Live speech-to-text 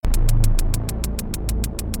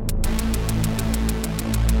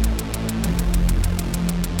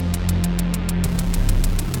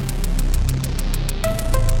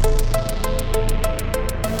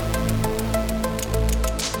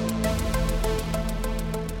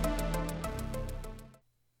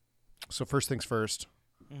So first things first.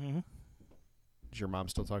 Mm-hmm. Is your mom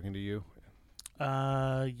still talking to you?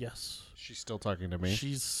 Yes. She's still talking to me.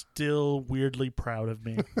 She's still weirdly proud of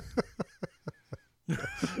me.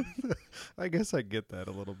 I guess I get that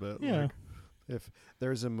a little bit. Yeah. Like, if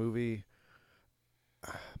there's a movie,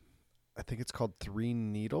 I think it's called Three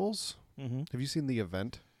Needles. Mm-hmm. Have you seen The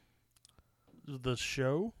Event? The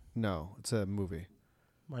show? No, it's a movie.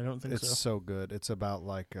 I don't think It's so. so good. It's about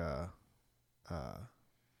like a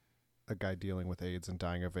guy dealing with AIDS and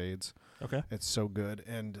dying of AIDS. Okay. It's so good,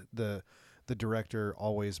 and the director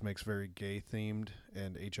always makes very gay themed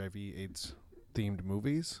and HIV/AIDS themed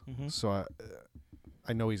movies. Mm-hmm. So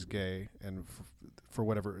I know he's gay, and for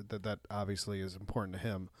whatever that obviously is important to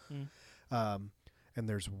him. Mm. And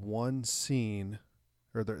there's one scene,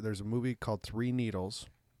 or there's a movie called Three Needles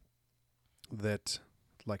that,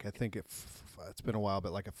 like, I think it's been a while,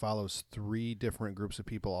 but like it follows three different groups of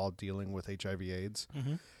people all dealing with HIV/AIDS,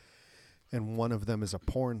 Mm-hmm. and one of them is a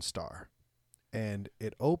porn star. And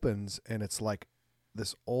it opens, and it's like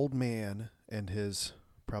this old man and his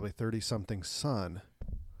probably 30-something son,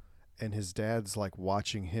 and his dad's like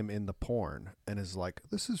watching him in the porn and is like,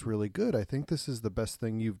 "This is really good. I think this is the best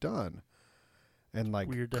thing you've done." And like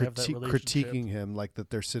Weird to have that relationship. critiquing him, like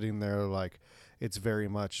that they're sitting there like, it's very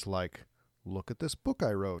much like, "Look at this book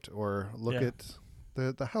I wrote," or "Look Yeah.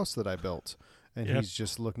 at the house that I built." And Yeah. he's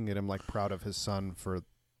just looking at him like proud of his son for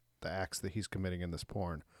the acts that he's committing in this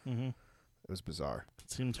porn. Mm-hmm. It was bizarre. It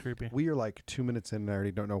seems creepy. We are like 2 minutes in and I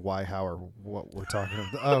already don't know why, how, or what we're talking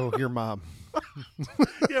about. Oh, your mom.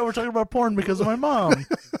 Yeah, we're talking about porn because of my mom.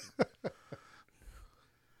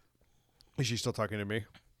 Is she still talking to me?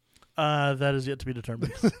 That is yet to be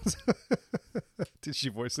determined. Did she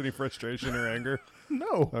voice any frustration or anger?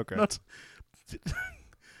 No. Okay. Not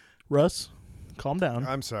Russ, calm down.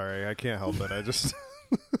 I'm sorry. I can't help it. I just...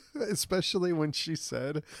 Especially when she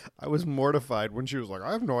said, I was mortified when she was like,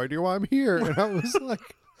 "I have no idea why I'm here." And I was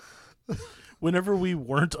like... Whenever we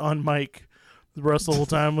weren't on mic, Russ the whole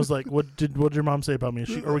time was like, what did your mom say about me?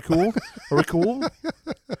 Are we cool? Are we cool?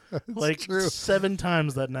 Like true. 7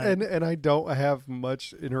 times that night. And I don't have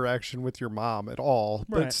much interaction with your mom at all,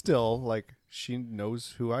 but Right. still, like, she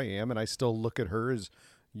knows who I am, and I still look at her as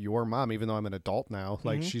your mom, even though I'm an adult now.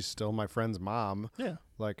 Like, Mhm. she's still my friend's mom. Yeah.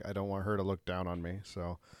 Like, I don't want her to look down on me.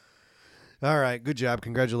 So, all right, good job.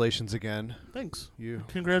 Congratulations again. Thanks. You.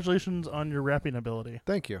 Congratulations on your rapping ability.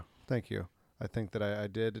 Thank you. I think that I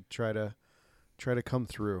did try to come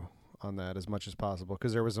through on that as much as possible,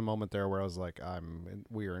 because there was a moment there where I was like,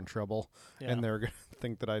 we are in trouble, Yeah. and they're gonna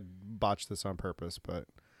think that I botched this on purpose, but.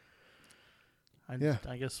 I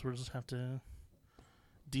guess we'll just have to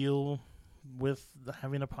deal with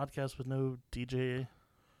having a podcast with no DJ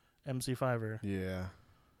MC5er. Yeah,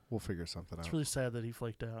 we'll figure something out. It's really sad that he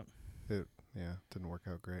flaked out. Yeah, didn't work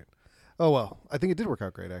out great. Oh, well, I think it did work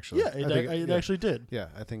out great, actually. Yeah, it actually did. Yeah,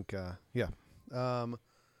 I think, yeah.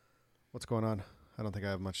 What's going on? I don't think I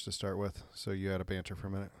have much to start with, so you had a banter for a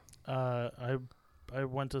minute. I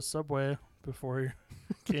went to Subway before he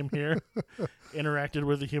came here, interacted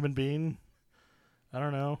with a human being. I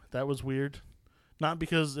don't know. That was weird. Not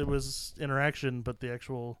because it was interaction, but the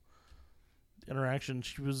actual interaction.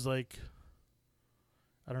 She was like,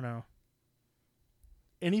 I don't know.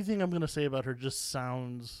 Anything I'm going to say about her just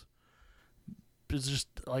sounds... It's just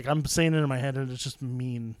like I'm saying it in my head and it's just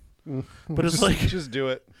mean. But it's like... Just do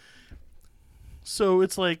it. So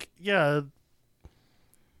it's like, yeah...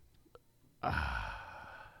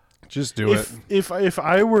 Just do it. If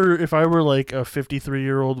I were like a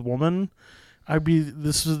 53-year-old woman, I'd be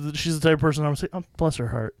she's the type of person I would say, "Oh, bless her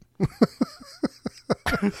heart."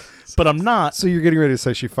 But I'm not. So you're getting ready to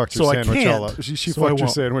say she fucked your So I sandwich all can't. up. She So I fucked your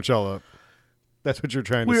won't. sandwich all up. That's what you're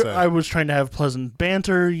trying to say. I was trying to have pleasant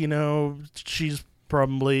banter, you know. She's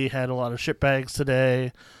probably had a lot of shitbags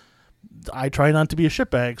today. I try not to be a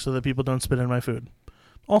shitbag so that people don't spit in my food.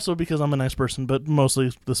 Also because I'm a nice person, but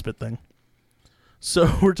mostly the spit thing. So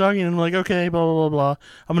we're talking and I'm like, okay, blah, blah, blah, blah.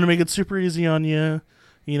 I'm going to make it super easy on you.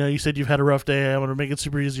 You know, you said you've had a rough day. I'm going to make it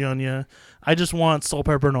super easy on you. I just want salt,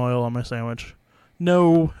 pepper, and oil on my sandwich.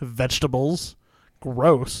 No vegetables.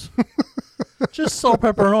 Gross. Just salt,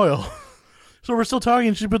 pepper, and oil. So we're still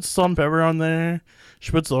talking. She puts salt and pepper on there.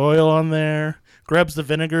 She puts the oil on there. Grabs the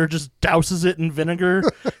vinegar. Just douses it in vinegar.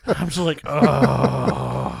 I'm just like,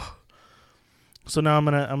 oh. So now I'm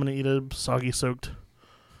gonna eat a soggy soaked,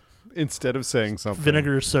 Instead of saying something.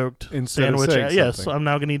 vinegar soaked Instead of sandwich. saying Yes, something. I'm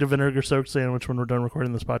now gonna eat a vinegar soaked sandwich when we're done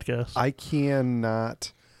recording this podcast. I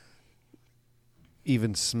cannot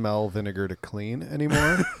even smell vinegar to clean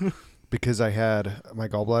anymore because I had my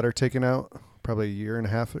gallbladder taken out probably a year and a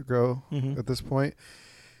half ago Mhm. at this point.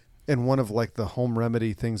 And one of like the home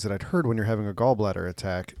remedy things that I'd heard when you're having a gallbladder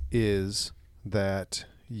attack is that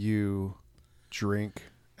you drink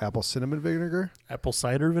apple cinnamon vinegar, Apple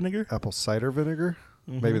cider vinegar. apple cider vinegar.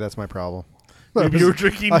 Mhm. Maybe that's my problem. Maybe you were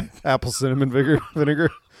drinking. Apple cinnamon vinegar.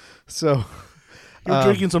 So You were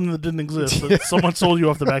drinking something that didn't exist. That someone sold you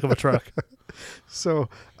off the back of a truck. So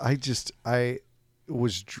I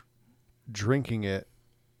was drinking it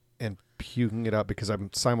and puking it up because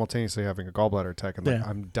I'm simultaneously having a gallbladder attack and like,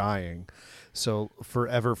 I'm dying. So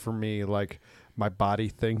forever for me, like my body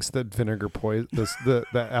thinks that vinegar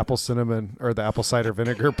the apple cinnamon or the apple cider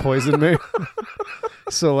vinegar poisoned me.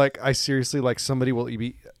 So like I seriously, like somebody will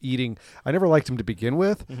be eating. I never liked them to begin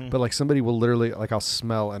with, but like somebody will literally, like I'll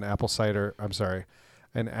smell an apple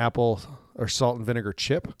or salt and vinegar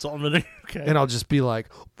chip. Salt and vinegar. Okay. And I'll just be like,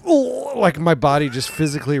 oh, like my body just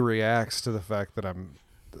physically reacts to the fact that I'm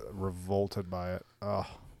revolted by it. Oh,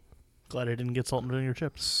 glad I didn't get salt and vinegar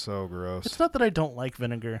chips. So gross. It's not that I don't like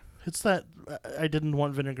vinegar. It's that I didn't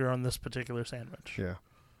want vinegar on this particular sandwich. Yeah.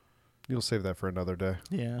 You'll save that for another day.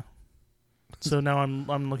 Yeah. So now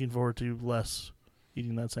I'm looking forward to less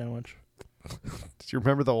eating that sandwich. Do you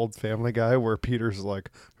remember the old Family Guy where Peter's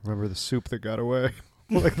like, remember the soup that got away?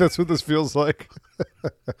 Like that's what this feels like.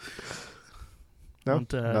 No, Want,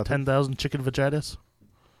 10,000 chicken vaginas.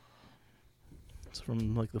 It's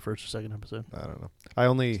from like the first or second episode. I don't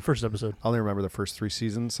know. First episode. I only remember the first 3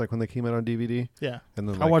 seasons, like when they came out on DVD. Yeah, and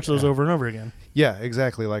then I watched those over and over again. Yeah,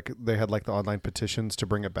 exactly. Like they had like the online petitions to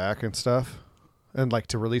bring it back and stuff, and like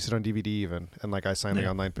to release it on DVD even. And like I signed the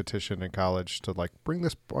online petition in college to like bring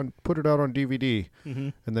this on, put it out on DVD. Mm-hmm.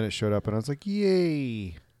 And then it showed up, and I was like,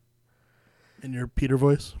 yay! In your Peter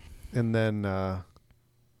voice. And then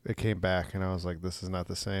it came back, and I was like, this is not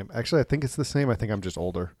the same. Actually, I think it's the same. I think I'm just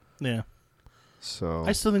older. Yeah. So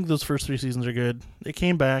I still think those first 3 seasons are good. It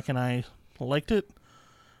came back, and I liked it.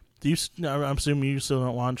 I'm assuming you still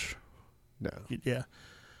don't watch. No. Yeah.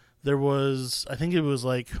 There was, I think it was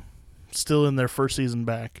like still in their first season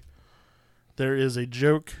back. There is a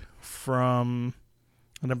joke from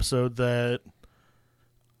an episode that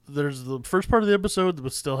there's the first part of the episode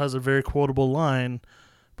that still has a very quotable line,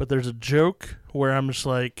 but there's a joke where I'm just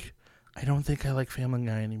like, I don't think I like Family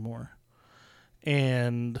Guy anymore.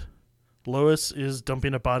 And Lois is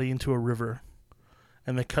dumping a body into a river,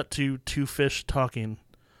 and they cut to 2 fish talking,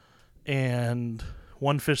 and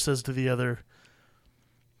one fish says to the other,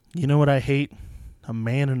 you know what I hate? A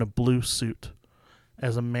man in a blue suit.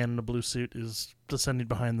 As a man in a blue suit is descending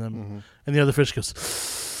behind them. Mm-hmm. And the other fish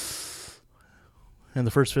goes, and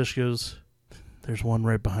the first fish goes, there's one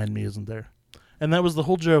right behind me, isn't there? And that was the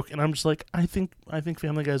whole joke. And I'm just like, I think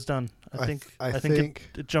Family Guy's done. I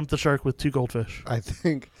think it jumped the shark with 2 goldfish. I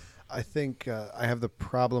think I have the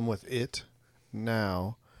problem with it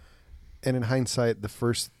now. And in hindsight, the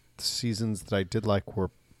first seasons that I did like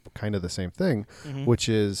were kind of the same thing, which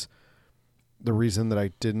is the reason that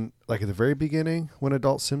I didn't like at the very beginning when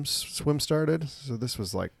Adult Swim started. So this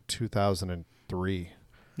was like 2003.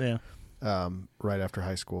 Yeah. Right after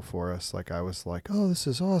high school for us. Like I was like, oh, this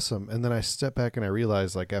is awesome. And then I stepped back and I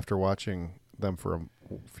realized, like after watching them for a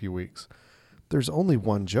few weeks, there's only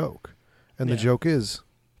one joke. And the joke is,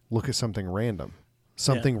 look at something random.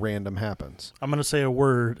 Something random happens. I'm going to say a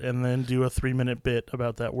word and then do a 3-minute bit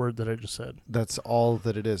about that word that I just said. That's all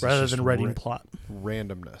that it is. Rather than writing plot.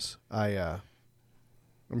 Randomness.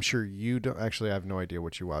 I'm sure you don't. Actually, I have no idea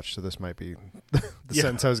what you watched, so this might be the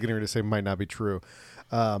sentence I was getting ready to say might not be true.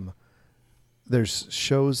 There's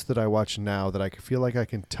shows that I watch now that I feel like I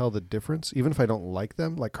can tell the difference, even if I don't like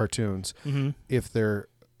them, like cartoons, if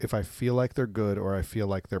I feel like they're good or I feel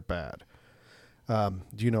like they're bad. Do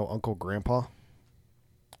you know Uncle Grandpa?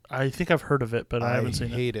 I think I've heard of it, but I haven't seen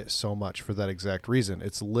it. I hate it so much for that exact reason.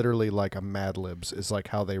 It's literally like a Mad Libs is like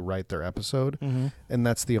how they write their episode, and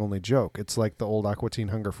that's the only joke. It's like the old Aqua Teen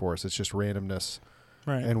Hunger Force. It's just randomness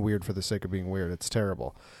and weird for the sake of being weird. It's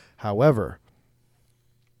terrible. However,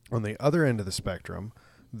 on the other end of the spectrum,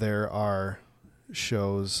 there are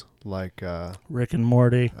shows like Rick and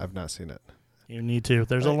Morty. I've not seen it. You need to.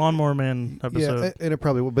 There's a Lawnmower Man episode. Yeah, and it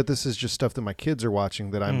probably will, but this is just stuff that my kids are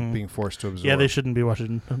watching that I'm being forced to absorb. Yeah, they shouldn't be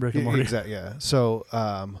watching Rick and Morty. Exactly, yeah. So,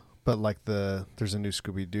 but like there's a new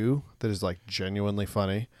Scooby-Doo that is like genuinely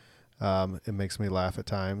funny. It makes me laugh at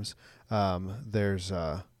times. There's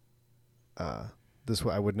this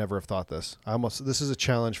I would never have thought this. This is a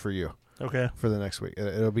challenge for you. Okay. For the next week.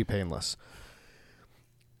 It'll be painless.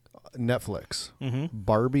 Netflix. Mm-hmm.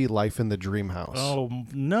 Barbie: Life in the Dream House. Oh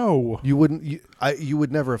no! You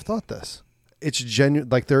would never have thought this. It's genuine.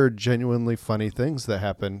 Like there are genuinely funny things that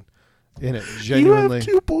happen in it. Genuinely.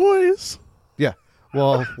 You have 2 boys. Yeah.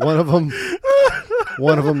 Well, one of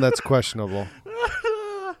One of them that's questionable.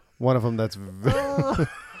 One of them that's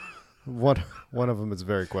one of them is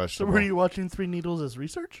very So questionable. were you watching Three Needles as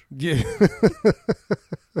research? Yeah.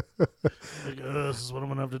 Like, this is what I'm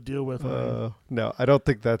going to have to deal with. No, I don't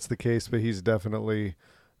think that's the case, but he's definitely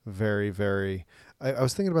very, very... I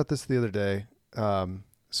was thinking about this the other day.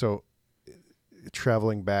 So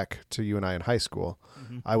traveling back to you and I in high school,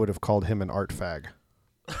 I would have called him an art fag.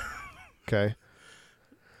 Okay?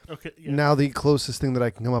 Okay. Yeah. Now the closest thing that I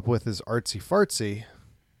can come up with is artsy fartsy,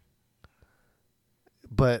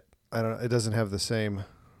 but I don't. It doesn't have the same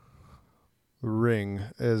ring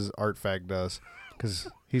as art fag does, because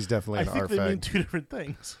he's definitely I an think art they mean fag. two different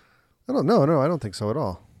things. I don't know. No, I don't think so at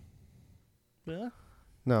all. Yeah.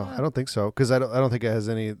 No, Yeah. I don't think so, because I don't think it has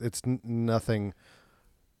any. It's nothing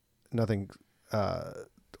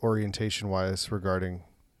orientation wise regarding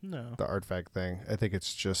No. the art fag thing. I think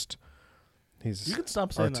it's just he's You can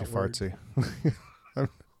stop saying artsy that word. fartsy.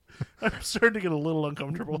 I'm starting to get a little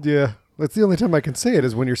uncomfortable. Yeah, that's the only time I can say it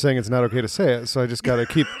is when you're saying it's not okay to say it. So I just gotta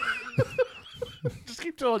keep. Just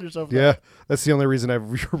keep telling yourself Yeah, that's the only reason I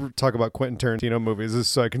talk about Quentin Tarantino movies is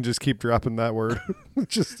so I can just keep dropping that word.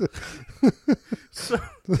 Just that.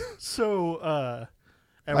 So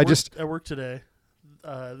at work today,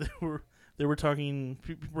 they were talking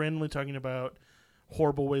randomly talking about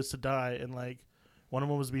horrible ways to die, and like one of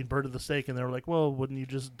them was being burned at the stake, and they were like, "Well, wouldn't you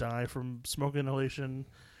just die from smoke inhalation?"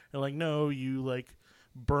 And like, no, you like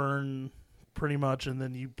burn pretty much, and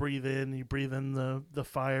then you breathe in the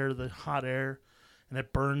fire, the hot air, and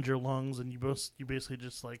it burns your lungs, and you basically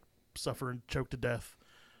just like suffer and choke to death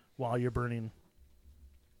while you're burning.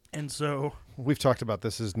 And so we've talked about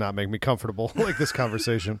this is not making me comfortable, like this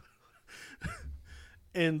conversation.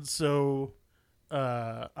 And so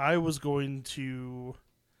I was going to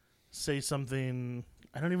say something.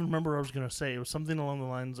 I don't even remember what I was going to say. It was something along the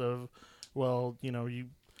lines of, well,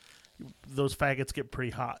 those faggots get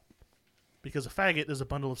pretty hot. Because a faggot is a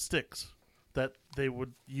bundle of sticks that they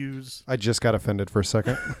would use. I just got offended for a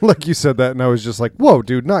second. Like you said that, and I was just like, whoa,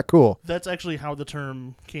 dude, not cool. That's actually how the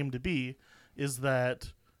term came to be, is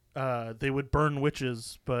that they would burn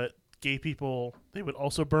witches, but gay people, they would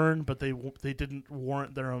also burn, but they didn't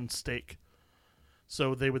warrant their own stake.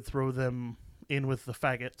 So they would throw them in with the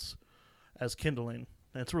faggots as kindling.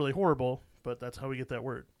 And it's really horrible, but that's how we get that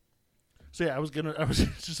word. So yeah, I was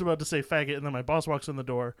just about to say faggot, and then my boss walks in the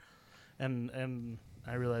door, and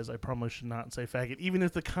I realized I probably should not say faggot, even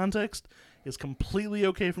if the context is completely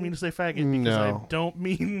okay for me to say faggot, because I don't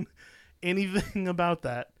mean anything about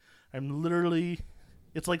that. I'm literally,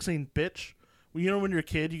 it's like saying bitch. Well, when you're a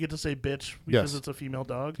kid, you get to say bitch because it's a female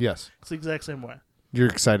dog. Yes. It's the exact same way. You're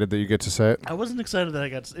excited that you get to say it? I wasn't excited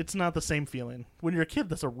that it's not the same feeling. When you're a kid,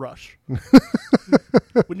 that's a rush.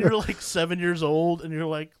 When you're like 7 years old and you're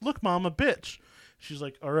like, look, mom, a bitch. She's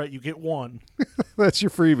like, all right, you get one. That's your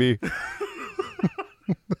freebie.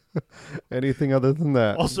 Anything other than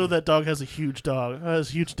that? Also, that dog has a huge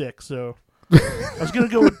dick, so I was going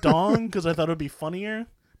to go with dong because I thought it would be funnier.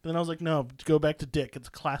 But then I was like, no, go back to dick. It's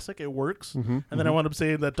classic. It works. And then I wound up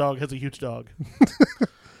saying that dog has a huge dog.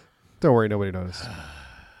 Don't worry, nobody noticed.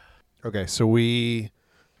 Okay, so we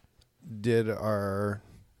did our...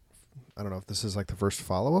 I don't know if this is like the first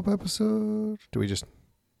follow-up episode. Do we just...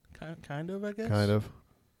 Kind of, I guess? Kind of.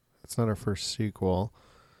 It's not our first sequel.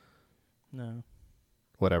 No.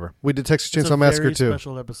 Whatever. We did Texas It's Chainsaw a Massacre very 2.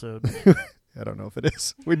 special episode. I don't know if it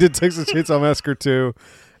is. We did Texas Chainsaw Massacre 2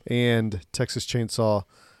 and Texas Chainsaw,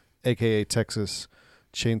 a.k.a. Texas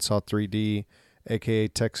Chainsaw 3D, a.k.a.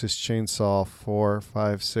 Texas Chainsaw 4,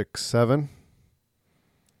 5, 6, 7.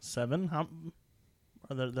 7? How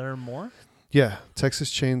are there more? Yeah.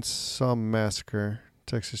 Texas Chainsaw Massacre,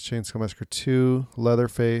 Texas Chainsaw Massacre 2,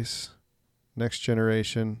 Leatherface, Next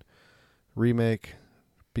Generation, Remake,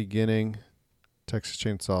 Beginning, Texas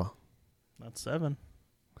Chainsaw. That's 7.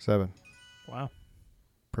 7. Wow.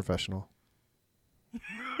 Professional.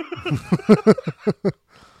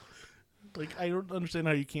 Like, I don't understand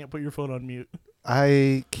how you can't put your phone on mute.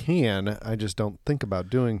 I can. I just don't think about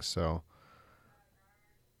doing so.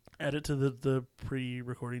 Add it to the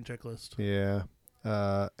pre-recording checklist. Yeah.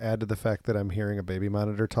 Add to the fact that I'm hearing a baby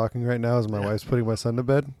monitor talking right now as my wife's putting my son to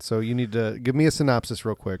bed. So you need to give me a synopsis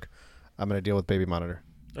real quick. I'm going to deal with baby monitor.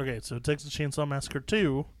 Okay, so Texas Chainsaw Massacre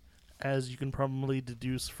 2, as you can probably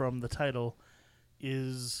deduce from the title,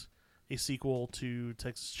 is a sequel to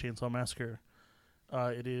Texas Chainsaw Massacre.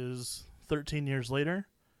 It is 13 years later.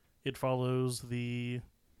 It follows the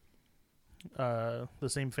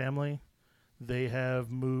same family. They have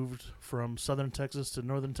moved from southern Texas to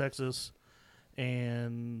northern Texas,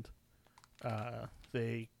 and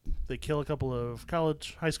they kill a couple of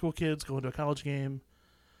high school kids, go into a college game,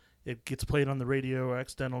 it gets played on the radio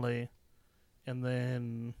accidentally, and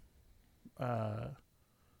then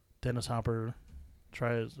Dennis Hopper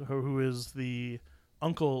who is the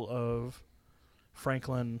uncle of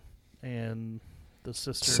Franklin and the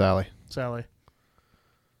sister Sally.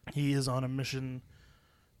 He is on a mission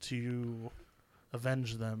to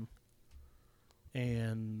avenge them,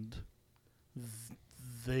 and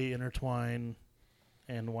they intertwine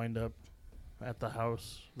and wind up at the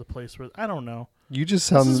house, the place where I don't know. You just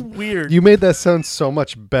This sound is weird. You made that sound so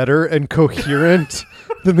much better and coherent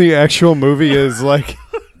than the actual movie is. Like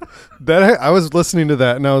that, I was listening to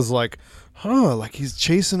that and I was like, "Huh, like he's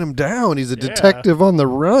chasing him down. He's a detective on the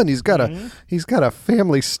run. He's got a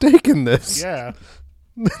family stake in this." Yeah.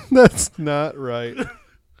 That's not right.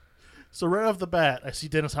 So right off the bat, I see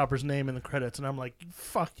Dennis Hopper's name in the credits, and I'm like,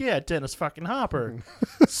 "Fuck yeah, Dennis fucking Hopper!"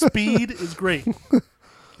 Speed is great.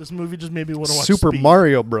 This movie just made me want to watch Super Speed.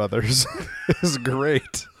 Mario Brothers is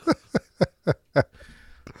great.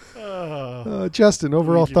 Justin,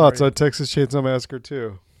 overall Luigi thoughts Mario. on Texas Chainsaw Massacre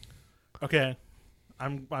 2? Okay,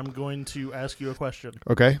 I'm going to ask you a question,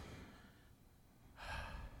 Okay.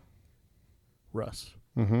 Russ.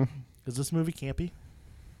 Mm-hmm. Is this movie campy?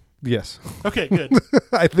 Yes. Okay, good.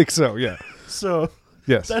 I think so, yeah. So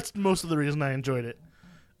Yes. that's most of the reason I enjoyed it.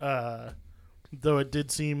 Though it did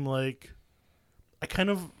seem like I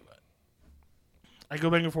go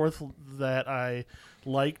back and forth that I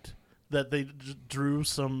liked that they drew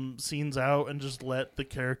some scenes out and just let the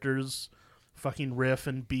characters fucking riff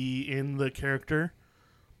and be in the character.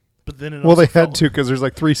 But then it well, also they had felt, to because there's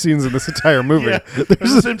like 3 scenes in this entire movie. Yeah. At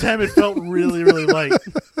the same time, it felt really, really light.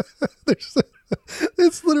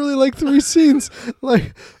 It's literally like 3 scenes.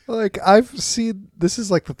 Like I've seen, this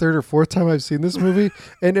is like the 3rd or 4th time I've seen this movie,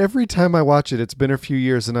 and every time I watch it, it's been a few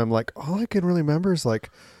years, and I'm like, all I can really remember is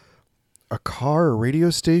like a car, a radio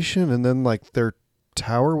station, and then like their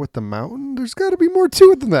tower with the mountain. There's got to be more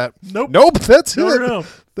to it than that. Nope. That's it. No.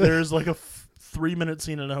 There's like a 3-minute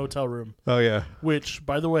scene in a hotel room. Oh yeah. Which,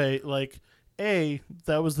 by the way, like,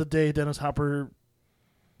 that was the day Dennis Hopper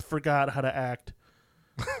forgot how to act.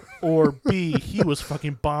 Or B, he was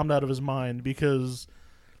fucking bombed out of his mind, because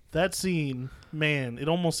that scene, man, it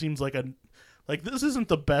almost seems like this isn't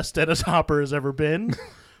the best Dennis Hopper has ever been,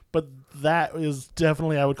 but that is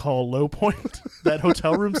definitely, I would call, a low point. That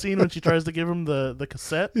hotel room scene when she tries to give him the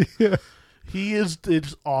cassette. Yeah.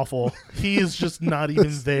 It's awful. He is just not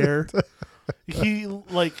even there. He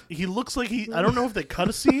looks like I don't know if they cut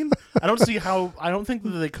a scene. I don't think that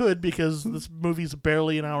they could, because this movie's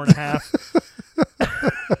barely an hour and a half.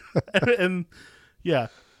 and yeah.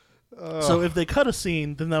 So if they cut a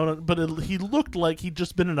scene, then he looked like he'd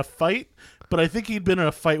just been in a fight, but I think he'd been in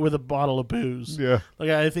a fight with a bottle of booze. Yeah. Like,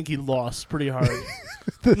 I think he lost pretty hard.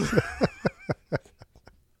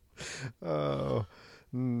 Oh.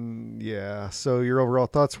 Yeah. So your overall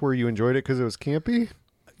thoughts were you enjoyed it because it was campy?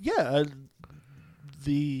 Yeah.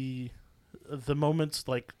 The moments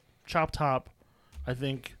like Chop Top, I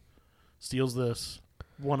think, steals this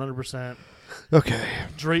 100%. Okay.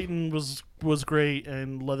 Drayton was great,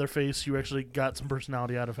 and Leatherface, you actually got some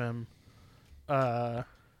personality out of him. I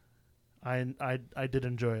did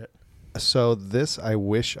enjoy it. So this I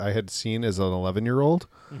wish I had seen as an 11-year-old,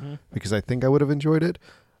 Mm-hmm. because I think I would have enjoyed it.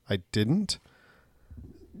 I didn't.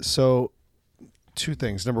 So 2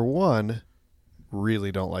 things. Number 1,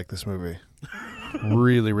 really don't like this movie.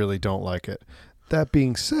 Really, really don't like it. That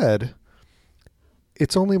being said,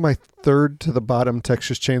 it's only my 3rd to the bottom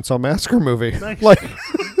Texas Chainsaw Massacre movie. Nice. Like,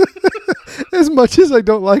 as much as I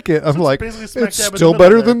don't like it, I'm like, basically smack it's dab in the still middle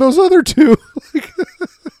better there. than those other 2.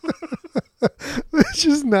 It's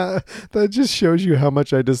just not. That just shows you how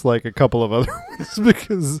much I dislike a couple of other ones.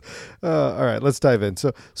 Because, all right, let's dive in.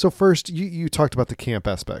 So first, you talked about the camp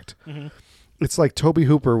aspect. Mm-hmm. It's like Tobe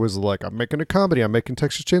Hooper was like, I'm making a comedy. I'm making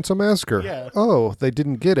Texas Chainsaw Massacre. Yeah. Oh, they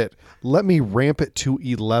didn't get it. Let me ramp it to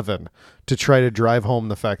 11 to try to drive home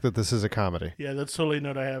the fact that this is a comedy. Yeah, that's totally a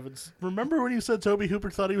note I have. Remember when you said Tobe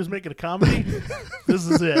Hooper thought he was making a comedy? This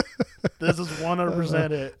is it. This is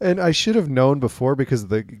 100% it. And I should have known before, because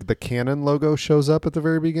the Canon logo shows up at the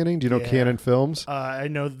very beginning. Do you know Yeah. Canon Films? I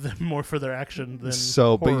know them more for their action than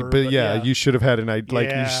But horror, yeah, you should have had an idea. Like,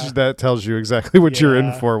 Yeah. that tells you exactly what you're in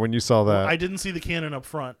Yeah. for when you saw that. I didn't see the canon up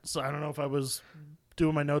front, so I don't know if I was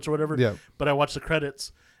doing my notes or whatever. Yeah. But I watched the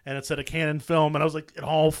credits, and it said a Canon film, and I was like, it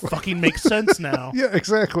all fucking makes sense now. Yeah,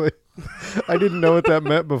 exactly. I didn't know what that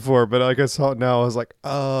meant before, but like I saw it now, I was like,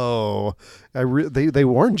 oh, they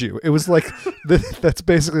warned you. It was like that's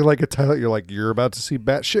basically like a title. You're like, you're about to see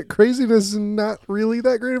batshit craziness in not really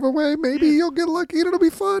that great of a way. Maybe you'll get lucky and it'll be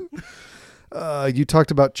fun. You talked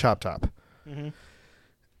about Chop Top. Mm-hmm.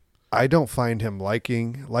 I don't find him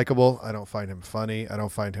likable. I don't find him funny. I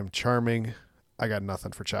don't find him charming. I got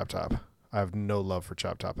nothing for Chop Top. I have no love for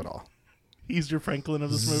Chop Top at all. He's your Franklin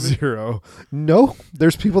of this movie. 0. No,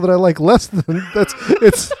 there's people that I like less than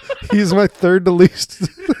he's my third to least.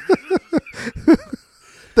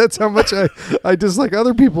 That's how much I dislike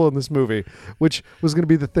other people in this movie, which was going to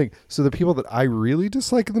be the thing. So the people that I really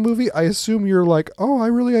dislike in the movie, I assume you're like, oh, I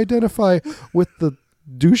really identify with the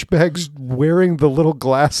douchebags wearing the little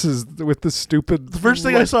glasses with the stupid. The first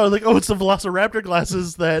thing I saw, like, oh, it's the Velociraptor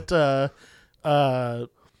glasses that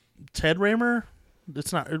Ted Raymer.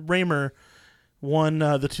 It's not Raymer. Won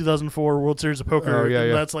the 2004 World Series of Poker. Oh, yeah,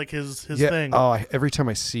 yeah. That's like his thing. Oh, every time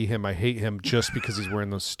I see him, I hate him just because he's wearing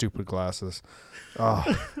those stupid glasses. Oh,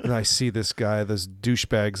 and I see this guy, those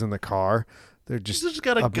douchebags in the car. They're just He's just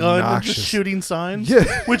got a obnoxious. gun and just shooting signs.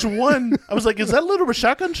 Yeah. Which one? I was like, is that little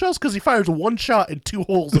shotgun shells? Because he fires one shot and 2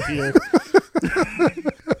 holes appear.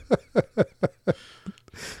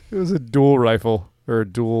 It was a dual rifle or a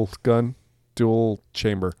dual gun, dual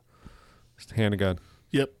chamber, handgun.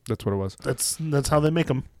 Yep, That's what it was. that's how they make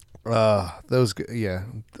them. Yeah.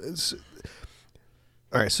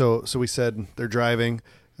 All right, so we said they're driving.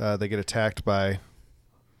 They get attacked by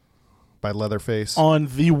Leatherface On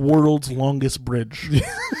the world's longest bridge.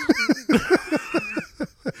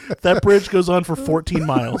 That bridge goes on for 14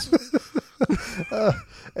 miles.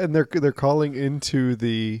 and they're calling into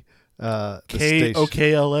the station.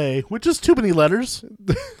 KOKLA, which is too many letters.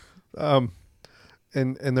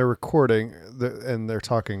 And they're recording, and they're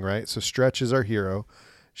talking, right? So Stretch is our hero.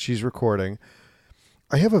 She's recording.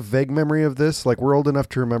 I have a vague memory of this. Like, we're old enough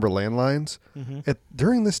to remember landlines. Mm-hmm.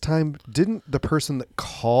 During this time, didn't the person that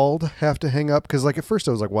called have to hang up? Because, like, at first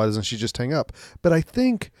I was like, why doesn't she just hang up? But I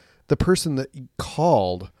think the person that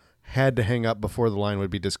called had to hang up before the line would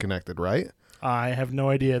be disconnected, right? I have no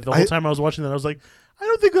idea. The whole time I was watching that, I was like, I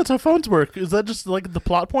don't think that's how phones work. Is that just like the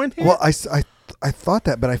plot point here? Well, I thought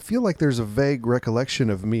that, but I feel like there's a vague recollection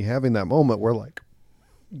of me having that moment where, like,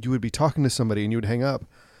 you would be talking to somebody and you would hang up.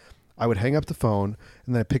 I would hang up the phone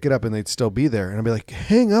and then I'd pick it up and they'd still be there. And I'd be like,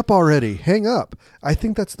 hang up already. Hang up. I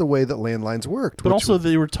think that's the way that landlines worked. But also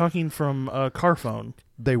they were talking from a car phone.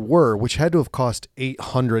 They were, which had to have cost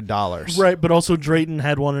 $800. Right, but also Drayton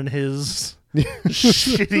had one in his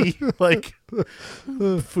shitty, like,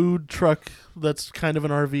 food truck that's kind of an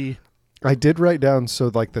RV. I did write down,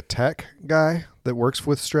 so like the tech guy that works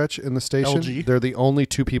with Stretch in the station, LG. They're the only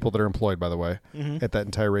 2 people that are employed, by the way, at that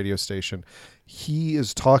entire radio station. He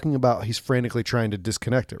is talking about, he's frantically trying to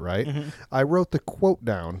disconnect it, right? Mm-hmm. I wrote the quote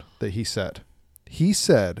down that he said. He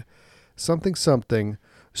said, something,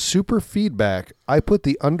 super feedback, I put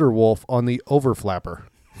the underwolf on the overflapper.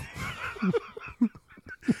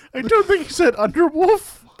 I don't think he said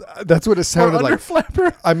underwolf. That's what it sounded or like.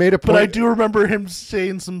 Underflapper. I made a point. But I do remember him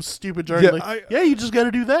saying some stupid jargon. Yeah, you just got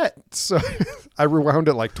to do that. So I rewound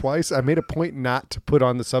it like twice. I made a point not to put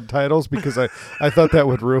on the subtitles because I thought that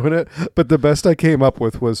would ruin it. But the best I came up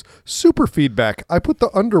with was super feedback. I put the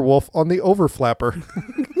underwolf on the overflapper.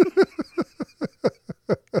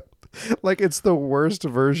 Like, it's the worst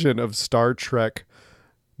version of Star Trek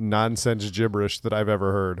nonsense gibberish that I've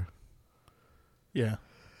ever heard. Yeah.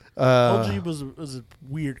 LG was a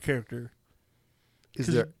weird character. Is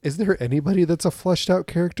there anybody that's a fleshed out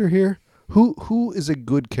character here? Who is a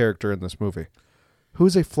good character in this movie? Who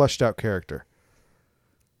is a fleshed out character?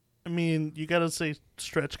 I mean, you got to say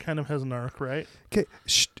Stretch kind of has an arc, right? Okay,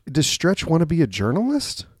 does Stretch want to be a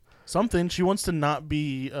journalist? Something. She wants to not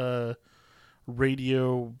be a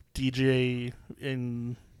radio DJ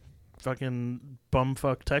in fucking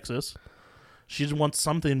bumfuck Texas. She just wants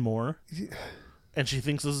something more. Yeah. And she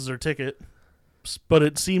thinks this is her ticket. But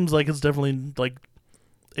it seems like it's definitely like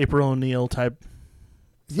April O'Neil type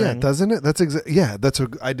thing. Yeah, doesn't it? That's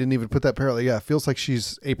I didn't even put that parallel. Yeah, it feels like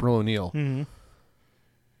she's April O'Neil. Mm-hmm.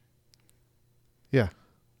 Yeah.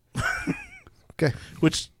 Okay.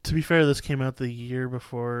 Which, to be fair, this came out the year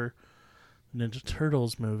before Ninja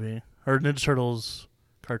Turtles movie. Or Ninja Turtles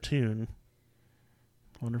cartoon.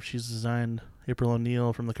 I wonder if she's designed... April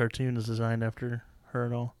O'Neil from the cartoon is designed after her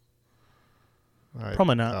at all.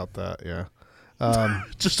 Probably not. I doubt that, yeah.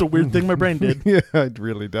 Just a weird thing my brain did. Yeah, I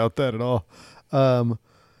really doubt that at all.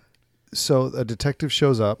 So a detective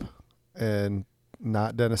shows up, and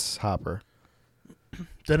not Dennis Hopper.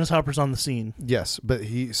 Dennis Hopper's on the scene. Yes, but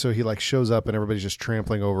he like shows up, and everybody's just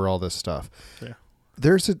trampling over all this stuff. Yeah.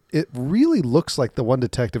 It really looks like the one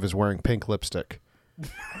detective is wearing pink lipstick.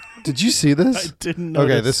 Did you see this? I didn't know.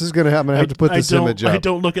 Okay, this is I'm gonna have to put this image up. I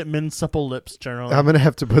don't look at men's supple lips generally. I'm gonna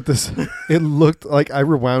have to put this. It looked like, I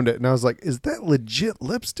rewound it and I was like, "Is that legit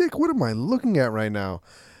lipstick? What am I looking at right now?"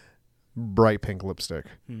 Bright pink lipstick.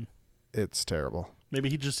 It's terrible. Maybe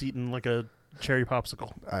he just eaten like a cherry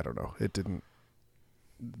popsicle. I don't know. It didn't.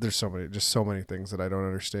 There's so many things that I don't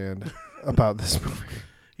understand about this movie.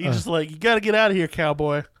 He's just like, you got to get out of here,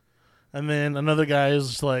 cowboy. And then another guy is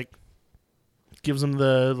just like, gives him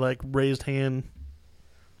the like raised hand.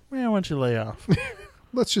 Man, why don't you lay off?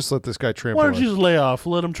 Let's just let this guy trample. Why don't you just lay off?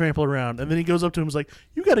 Let him trample around. And then he goes up to him and is like,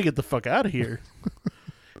 you got to get the fuck out of here.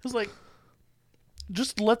 It's like,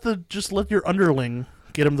 just let your underling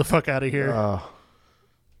get him the fuck out of here.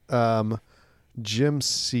 Jim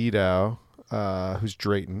Seedow, who's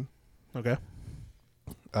Drayton, Okay.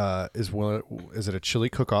 is it a chili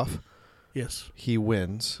cook-off? Yes. He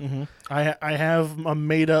wins. Mm-hmm. I have a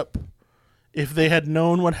made up. If they had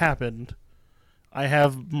known what happened, I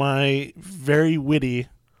have my very witty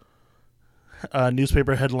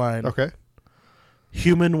newspaper headline. Okay.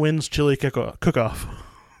 Human wins chili cook-off.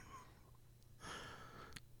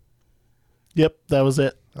 Yep, that was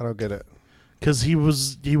it. I don't get it. Because he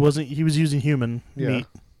was using human meat.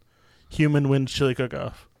 Human wins chili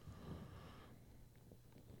cook-off.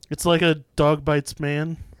 It's like a dog bites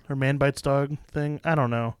man or man bites dog thing. I don't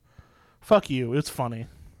know. Fuck you. It's funny.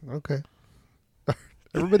 Okay.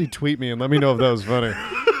 Everybody tweet me and let me know if that was funny.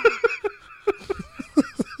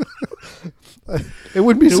 It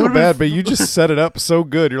wouldn't be so bad, but you just set it up so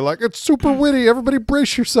good. You're like, it's super witty. Everybody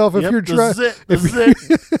brace yourself if you're trying.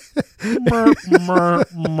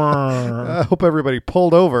 I hope everybody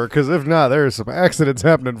pulled over, because if not, there's some accidents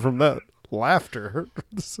happening from that laughter.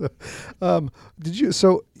 So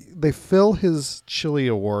they fill his chili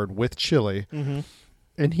award with chili,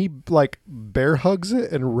 and he like bear hugs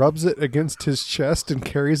it and rubs it against his chest and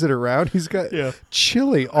carries it around. He's got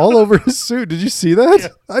chili all over his suit. Did you see that? Yeah.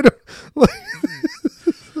 I don't like.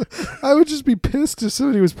 I would just be pissed if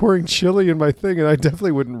somebody was pouring chili in my thing, and I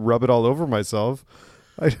definitely wouldn't rub it all over myself.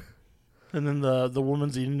 And then the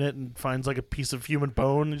woman's eating it and finds like a piece of human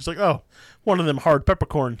bone. And she's like, "Oh, one of them hard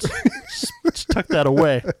peppercorns. just tuck that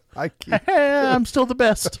away." I'm still the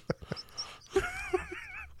best.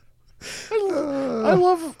 I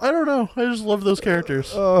don't know. I just love those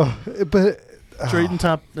characters. Drayton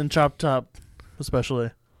Top and Chop Top, especially.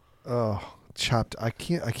 Oh, Chopped. I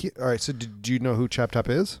can't. All right. So, do you know who Chop Top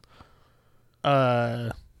is?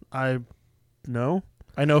 I know.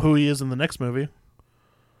 I know who he is in the next movie.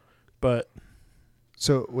 But.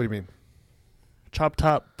 So, what do you mean? Chop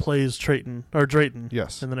Top plays Drayton.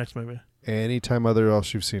 Yes. In the next movie. Anytime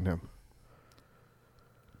else you've seen him.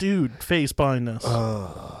 Dude, face blindness.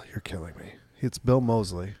 Oh, you're killing me. It's Bill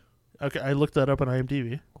Moseley. Okay, I looked that up on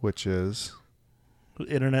IMDb. Which is?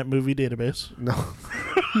 Internet Movie Database. No.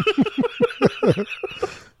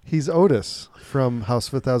 He's Otis from House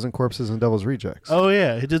of a Thousand Corpses and Devil's Rejects. Oh,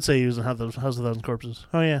 yeah. He did say he was in House of a Thousand Corpses.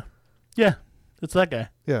 Oh, yeah. Yeah, it's that guy.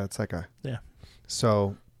 Yeah, it's that guy. Yeah.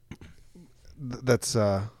 So, that's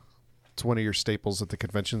it's one of your staples at the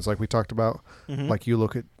conventions like we talked about. Mm-hmm. Like you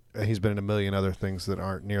look at, he's been in a million other things that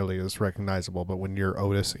aren't nearly as recognizable, but when you're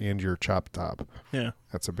Otis and you're Chop Top, yeah,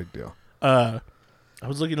 that's a big deal. I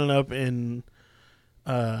was looking it up in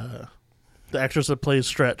the actress that plays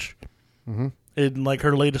Stretch. Mm-hmm. In like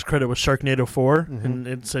her latest credit was Sharknado 4, mm-hmm. and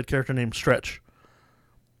it said character named Stretch.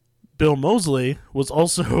 Bill Moseley was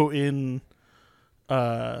also in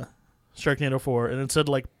Sharknado 4, and it said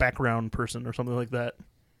like background person or something like that.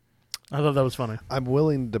 I thought that was funny. I'm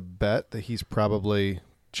willing to bet that he's probably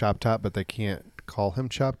Chop Top, but they can't call him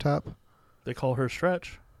Chop Top. They call her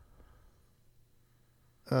Stretch.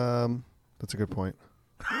 That's a good point.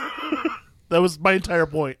 That was my entire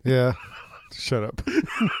point. Yeah. Shut up.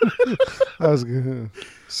 I was going to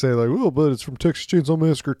say like, well, but it's from Texas Chainsaw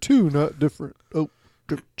Massacre 2, not different. Oh,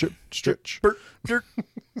 Stretch.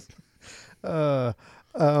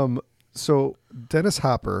 So Dennis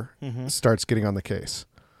Hopper starts getting on the case.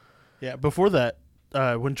 Yeah, before that,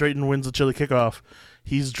 when Drayton wins the chili kickoff,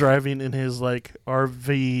 he's driving in his like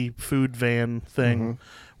RV food van thing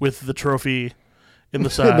with the trophy in the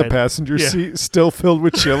side. In the passenger seat, still filled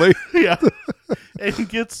with chili. Yeah. And he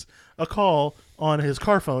gets a call on his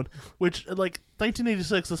car phone, which like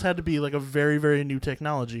 1986, this had to be like a very, very new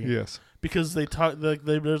technology. Yes. Because they talk,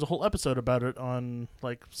 there's a whole episode about it on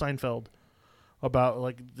like Seinfeld about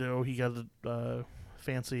like, you know, he got a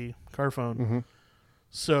fancy car phone. Mm-hmm.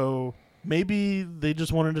 So maybe they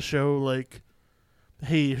just wanted to show like,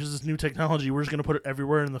 hey, here's this new technology. We're just going to put it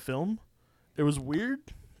everywhere in the film. It was weird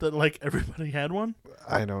that like everybody had one.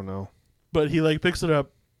 I don't know. But he like picks it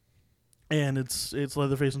up, and it's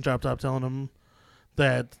Leatherface and Chop Top telling him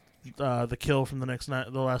that the kill from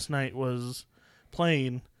the last night was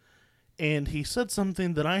playing, and he said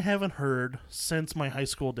something that I haven't heard since my high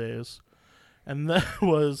school days, and that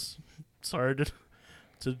was sorry to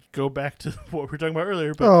to go back to what we were talking about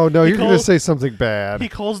earlier. But Oh no, you're going to say something bad. he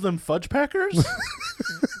calls them fudge packers,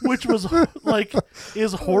 which was like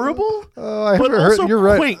is horrible. Oh, I but haven't also heard. You're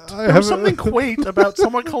right. quaint. I There was haven't- something quaint about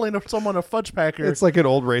someone calling someone a fudge packer. It's like an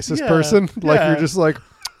old racist Yeah, person. Like yeah. you're just like,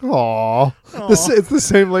 aw. Aw. It's the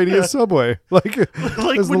same lady Yeah. at Subway. Like,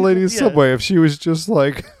 Like as the when- lady at yeah. Subway, if she was just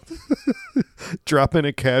like dropping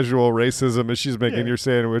a casual racism as she's making Yeah. your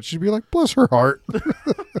sandwich, she'd be like, bless her heart.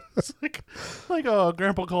 It's like oh,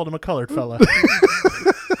 Grandpa called him a colored fella.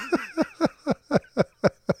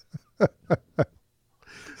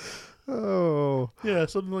 Oh. Yeah,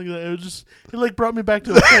 something like that. It like brought me back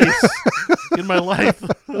to a place in my life.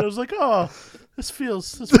 And I was like, oh, this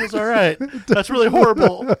feels all right. That's really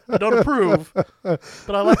horrible. I don't approve, but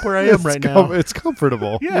I like where I am right now. It's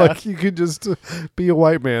comfortable. Yeah. Like you could just be a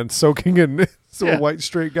white man soaking in, so Yeah. a white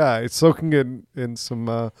straight guy soaking in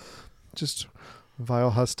some just vile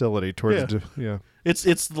hostility towards. Yeah.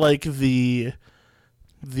 It's like the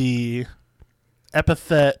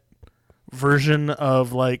epithet version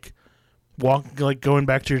of like going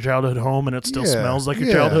back to your childhood home and it still Yeah, smells like your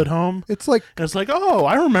yeah. childhood home. It's like And it's like, oh,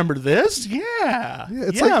 I remember this. Yeah,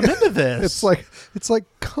 it's yeah, like- I'm into this. it's like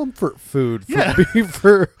comfort food for Yeah.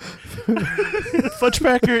 for Fudge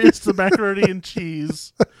Packer is the macaroni and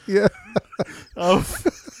cheese yeah. of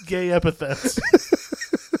gay epithets.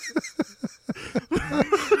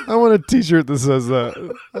 I want a T-shirt that says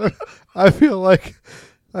that. I feel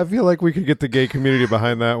like we could get the gay community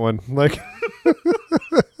behind that one. Like,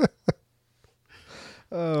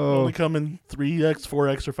 oh, Only come in 3X,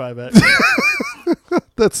 4X, or 5X.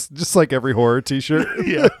 that's just like every horror T-shirt.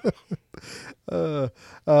 Yeah.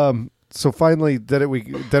 So finally,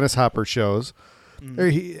 Dennis Hopper shows.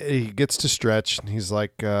 He gets to Stretch, and he's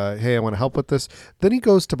like, "Hey, I want to help with this." Then he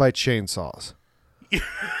goes to buy chainsaws.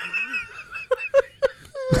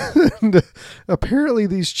 And apparently,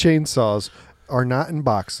 these chainsaws are not in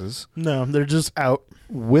boxes No, they're just out.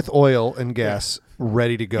 with oil and gas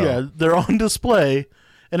ready to go. Yeah, they're on display.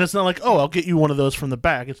 And it's not like, oh, I'll get you one of those from the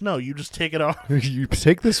back. It's no, you just take it off. You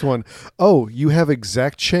take this one. Oh, you have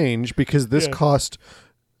exact change because this Yeah. cost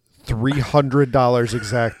 $300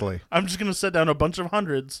 exactly. I'm just going to set down a bunch of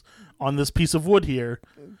hundreds on this piece of wood here.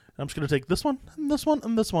 I'm just going to take this one, and this one,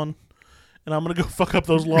 and this one. And I'm going to go fuck up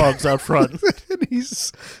those logs out front. And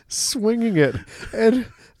he's swinging it, and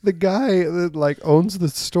the guy that like owns the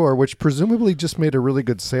store, which presumably just made a really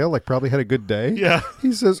good sale, like probably had a good day. Yeah.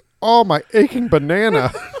 He says, "Oh, my aching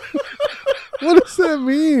banana." What does that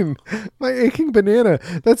mean? My aching banana.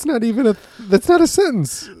 That's not a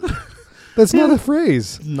sentence. That's not a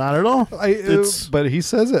phrase. Not at all. But he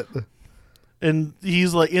says it. And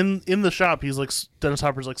he's like in the shop. He's like Dennis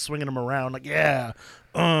Hopper's like swinging them around, like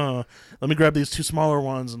let me grab these two smaller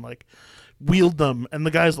ones and like wield them. And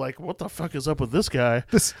the guy's like, "What the fuck is up with this guy?"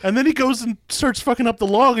 And then he goes and starts fucking up the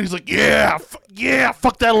log, and he's like, "Yeah,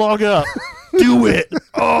 fuck that log up, do it.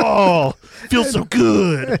 Oh, feels so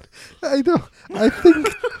good." I know.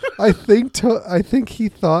 I think he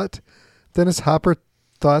thought Dennis Hopper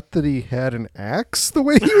thought that he had an axe the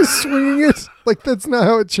way he was swinging it. Like that's not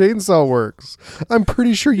how a chainsaw works. I'm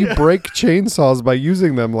pretty sure you break chainsaws by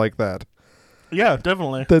using them like that. Yeah,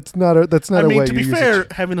 definitely. That's not a way to you be use fair,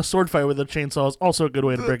 it. having a sword fight with a chainsaw is also a good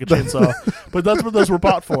way to break a chainsaw. But that's what those were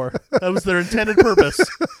bought for. That was their intended purpose.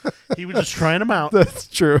 He was just trying them out. That's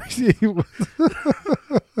true.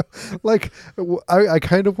 Like, I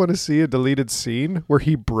kind of want to see a deleted scene where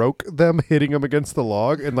he broke them hitting him against the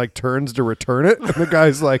log and like turns to return it. And the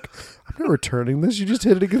guy's like, "I'm not returning this. You just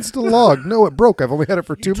hit it against the log." "No, it broke. I've only had it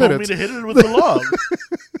for 2 You told minutes." me to hit it with the log.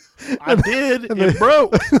 I did. It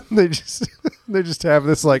broke. they just have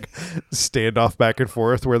this like standoff back and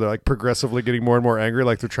forth where they're like progressively getting more and more angry,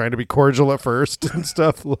 like they're trying to be cordial at first and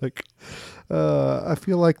stuff. Like, I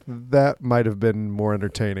feel like that might have been more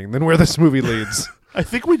entertaining than where this movie leads. I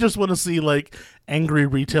think we just want to see like angry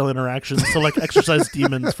retail interactions to like exercise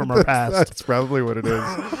demons from our past. That's probably what it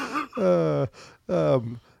is.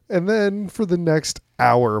 And then for the next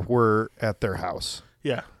hour, we're at their house.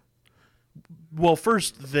 Yeah. Well,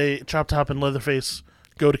 first Chop Top and Leatherface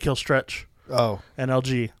go to kill Stretch Oh, and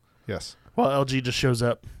LG. yes. Well, LG just shows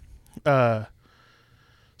up.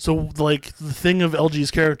 So like the thing of LG's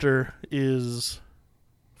character is,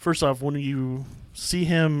 first off, when you see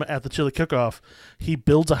him at the chili cook-off, he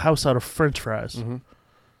builds a house out of French fries. Mm-hmm.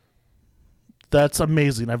 That's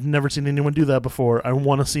amazing. I've never seen anyone do that before. I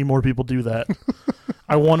want to see more people do that.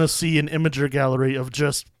 I want to see an imager gallery of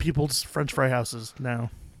just people's French fry houses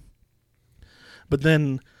now. But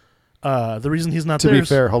then the reason he's not To there be is-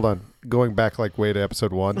 fair, hold on. Going back like way to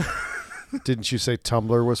episode 1, didn't you say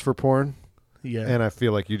Tumblr was for porn? Yeah. And I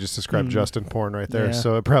feel like you just described Justin porn right there, Yeah.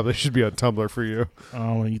 so it probably should be on Tumblr for you. Oh,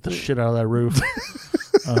 I want to eat the shit out of that roof.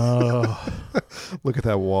 Oh. Look at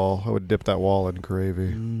that wall. I would dip that wall in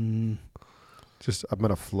gravy. Mm. I'm going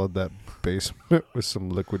to flood that basement with some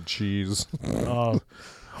liquid cheese. Oh,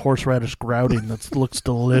 horseradish grouting. That looks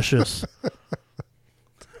delicious.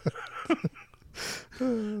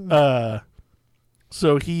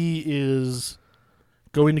 So he is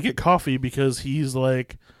going to get coffee because he's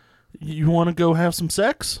like, you want to go have some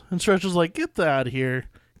sex? And Stretch is like, get out of here.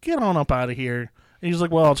 Get on up out of here. And he's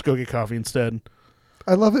like, well, I'll just go get coffee instead.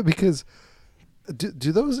 I love it because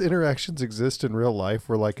do those interactions exist in real life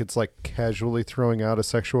where like it's like casually throwing out a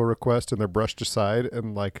sexual request and they're brushed aside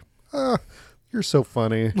and like, you're so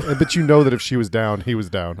funny. But you know that if she was down, he was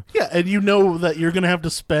down. Yeah, and you know that you're going to have to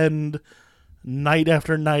spend night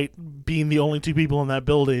after night being the only two people in that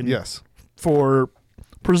building. Yes. For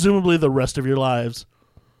presumably the rest of your lives.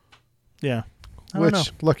 Yeah. I don't know.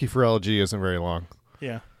 Which, lucky for LG, isn't very long.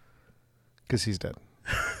 Yeah. Because he's dead.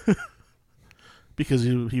 Because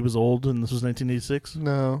he was old and this was 1986?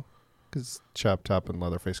 No. Because Chop Top and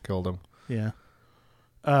Leatherface killed him. Yeah.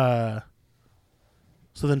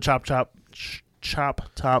 So then Chop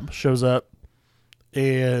Top shows up,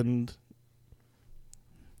 and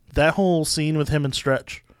that whole scene with him and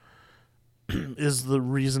Stretch is the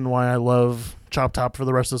reason why I love Chop Top for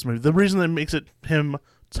the rest of this movie. The reason that makes him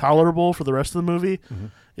tolerable for the rest of the movie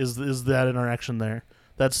is that interaction there.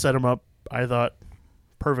 That set him up, I thought,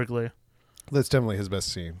 perfectly. That's definitely his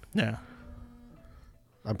best scene. Yeah.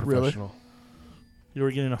 I'm professional. Really? You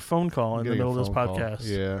were getting a phone call in the middle of this podcast.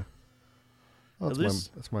 Yeah. Oh, At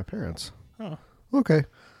least... that's my parents. Oh. Okay.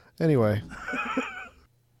 Anyway.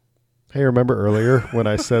 Hey, remember earlier when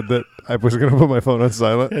I said that I was going to put my phone on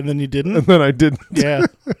silent? And then you didn't? And then I didn't. Yeah.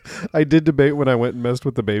 I did debate when I went and messed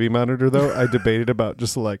with the baby monitor, though. I debated about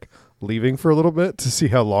just like leaving for a little bit to see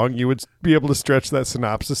how long you would be able to stretch that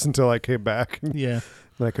synopsis until I came back. Yeah.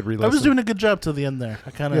 And I could re-listen. I was doing a good job till the end there.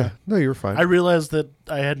 I kind of... Yeah. No, you were fine. I realized that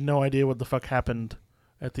I had no idea what the fuck happened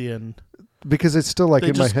at the end. Because it's still like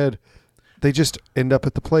in my head. They just end up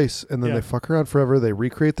at the place and then they fuck around forever. They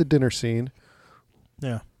recreate the dinner scene.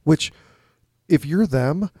 Yeah. Which... if you're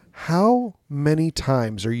them, how many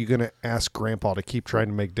times are you going to ask Grandpa to keep trying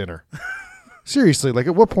to make dinner? Seriously, like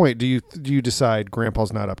at what point do you decide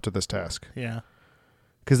Grandpa's not up to this task? Yeah.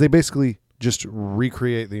 Because they basically just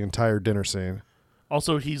recreate the entire dinner scene.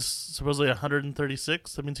 Also, he's supposedly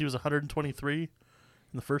 136. That means he was 123 in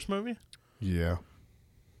the first movie? Yeah.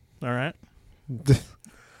 All right.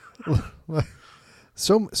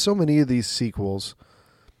 So many of these sequels...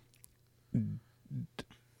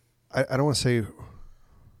 I don't want to say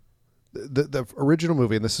the original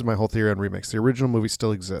movie, and this is my whole theory on remakes. The original movie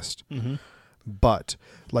still exists, but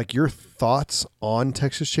like your thoughts on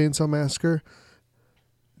Texas Chainsaw Massacre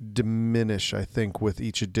diminish, I think, with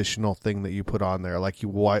each additional thing that you put on there. Like you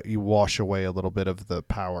wash away a little bit of the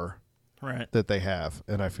power that they have,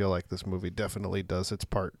 and I feel like this movie definitely does its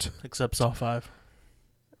part. Except Saw 5.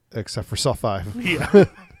 Except for Saw 5. Yeah.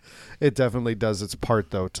 It definitely does its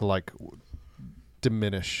part, though, to like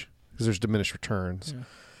diminish. Because there's diminished returns. Yeah.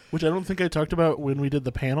 Which I don't think I talked about when we did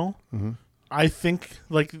the panel. Mm-hmm. I think,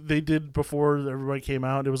 like they did before everybody came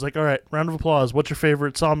out, it was like, all right, round of applause. What's your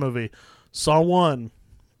favorite Saw movie? Saw 1.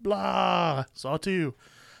 Blah. Saw 2.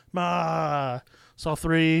 Blah. Saw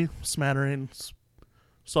 3. Smatterings.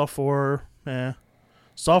 Saw 4.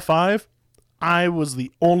 Saw 5. I was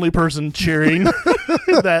the only person cheering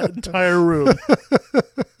in that entire room.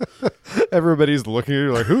 Everybody's looking at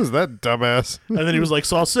you like, who's that dumbass? And then he was like,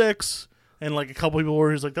 Saw 6. And like a couple people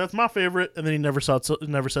were, he's like, that's my favorite. And then he never said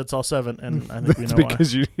Saw 7. And I think we know why.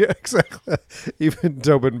 Because yeah, exactly. Even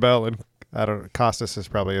Tobin Bell and, I don't know, Costas is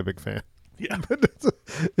probably a big fan. Yeah.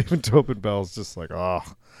 Even Tobin Bell's just like, oh.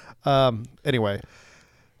 Anyway.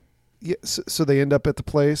 Yeah, so they end up at the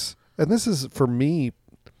place. And this is, for me,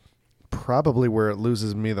 probably where it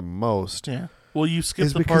loses me the most. Yeah. Well, you skip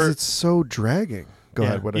the because part. It's so dragging. Go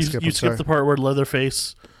ahead. What I skip? You skip the part where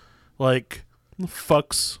Leatherface, like,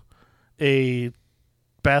 fucks a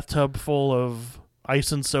bathtub full of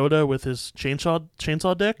ice and soda with his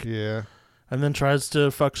chainsaw dick. Yeah. And then tries to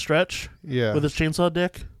fuck Stretch. Yeah. With his chainsaw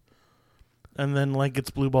dick. And then like gets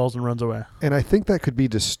blue balls and runs away. And I think that could be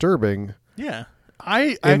disturbing. Yeah.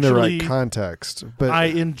 In the right context, but I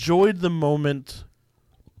enjoyed the moment.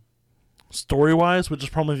 Story-wise, which is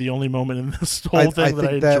probably the only moment in this whole thing that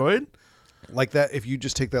I enjoyed. Like that, if you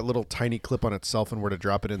just take that little tiny clip on itself and were to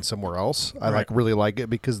drop it in somewhere else, I like really like it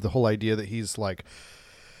because the whole idea that he's like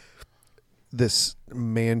this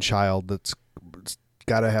man-child that's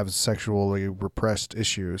got to have sexually repressed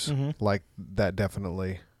issues, like that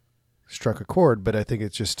definitely struck a chord, but I think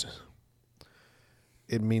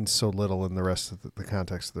it means so little in the rest of the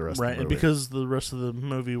context of the rest of the movie. Right, and because the rest of the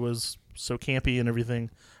movie was so campy and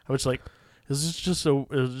everything, I was like, is this just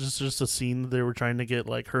a scene they were trying to get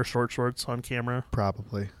like her short shorts on camera?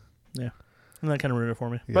 Probably. Yeah. And that kind of ruined it for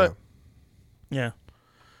me. Yeah. But yeah.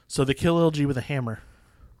 So they kill LG with a hammer.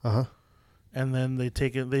 Uh-huh. And then they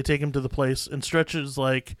take him to the place, and Stretch is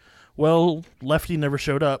like, well, Lefty never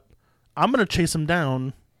showed up. I'm going to chase him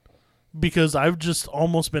down because I've just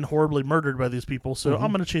almost been horribly murdered by these people, so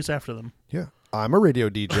I'm going to chase after them. Yeah. I'm a radio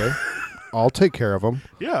DJ. I'll take care of them.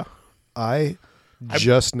 Yeah. I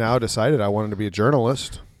just now decided I wanted to be a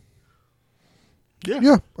journalist. Yeah.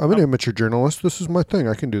 Yeah, I'm an amateur journalist. This is my thing.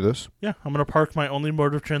 I can do this. Yeah, I'm going to park my only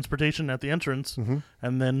mode of transportation at the entrance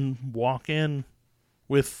and then walk in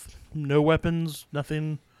with no weapons,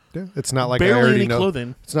 nothing. Yeah, it's not like barely I already any know.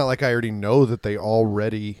 clothing. It's not like I already know that they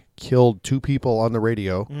already killed 2 people on the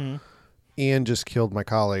radio and just killed my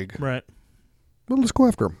colleague. Right. Well, let's go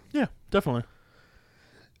after him. Yeah, definitely.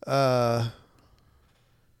 And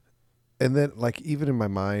then, like, even in my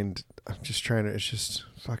mind, I'm trying to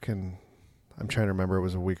remember it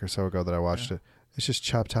was a week or so ago that I watched it. It's just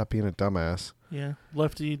Chop Top being a dumbass. Yeah.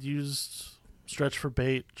 Lefty used Stretch for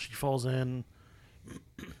bait. She falls in.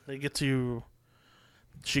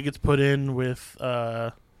 She gets put in with,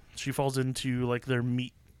 she falls into, like, their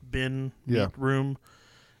meat room,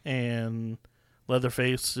 and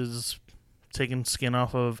Leatherface is taking skin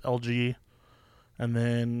off of LG, and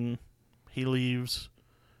then he leaves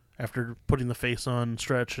after putting the face on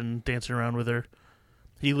Stretch and dancing around with her.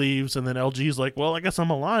 He leaves, and then LG's like, well, I guess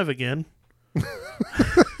I'm alive again.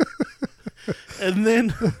 And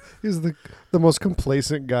then he's the most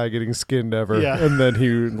complacent guy getting skinned ever. Yeah. And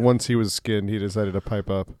then once he was skinned, he decided to pipe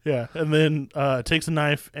up. Yeah, and then takes a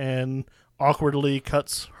knife and awkwardly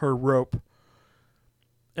cuts her rope.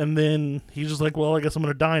 And then he's just like, well, I guess I'm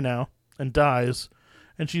going to die now, and dies.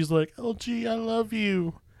 And she's like, LG, I love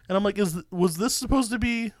you. And I'm like, was this supposed to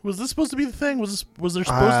be the thing? Was there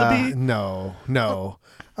supposed to be? No.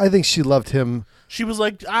 I think she loved him. She was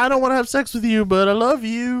like, I don't want to have sex with you, but I love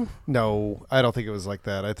you. No, I don't think it was like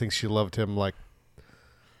that. I think she loved him like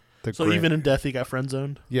So even in death, he got friend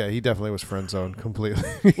zoned? Yeah, he definitely was friend zoned completely.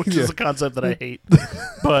 Which is a concept that I hate.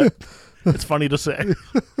 But it's funny to say.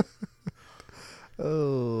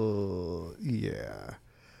 Oh, yeah.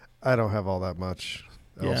 I don't have all that much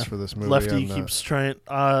else for this movie. Lefty keeps trying.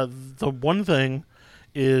 The one thing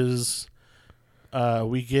is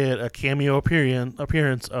we get a cameo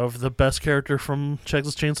appearance of the best character from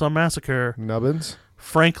Texas Chainsaw Massacre. Nubbins?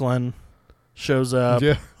 Franklin shows up.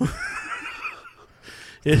 Yeah.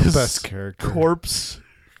 His best character. Corpse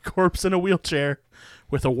in a wheelchair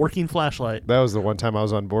with a working flashlight. That was the one time I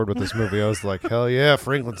was on board with this movie. I was like, hell yeah,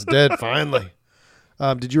 Franklin's dead, finally.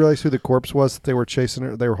 Did you realize who the corpse was that they were chasing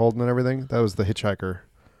her, they were holding and everything? That was the hitchhiker.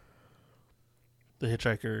 The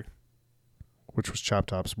hitchhiker. Which was Chop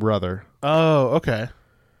Top's brother. Oh, okay.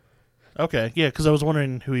 Okay, yeah, because I was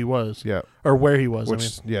wondering who he was. Yeah. Or where he was.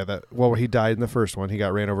 He died in the first one. He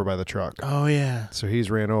got ran over by the truck. Oh, yeah. So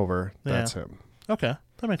he's ran over. That's him. Okay,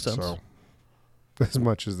 that makes sense. So, as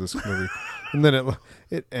much as this movie. And then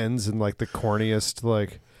it ends in, like, the corniest,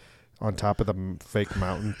 like, on top of the fake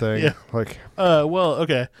mountain thing. Yeah. Like. Well,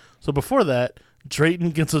 okay. So before that,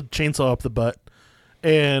 Drayton gets a chainsaw up the butt.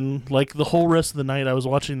 And, like, the whole rest of the night I was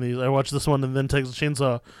watching these. I watched this one and then Texas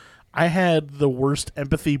Chainsaw. I had the worst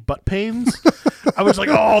empathy butt pains. I was like,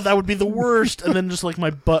 oh, that would be the worst. And then just, like, my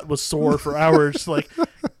butt was sore for hours. Like, he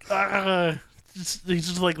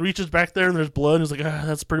just, like, reaches back there and there's blood. And he's like,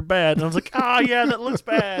 that's pretty bad. And I was like, yeah, that looks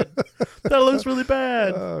bad. That looks really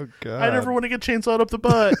bad. Oh, God. I never want to get chainsawed up the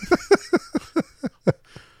butt.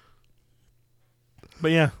 But,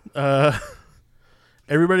 yeah.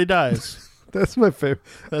 Everybody dies. That's my favorite.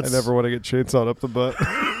 I never want to get chainsawed up the butt.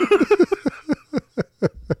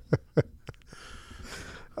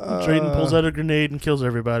 Drayton pulls out a grenade and kills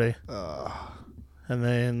everybody. And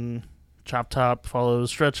then Chop Top follows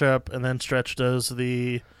Stretch up, and then Stretch does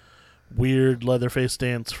the weird Leatherface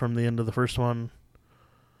dance from the end of the first one,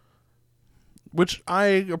 which I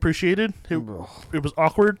appreciated. It was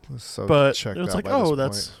awkward, but it was like, oh,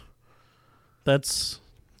 that's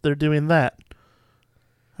they're doing that.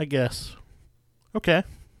 I guess. Okay,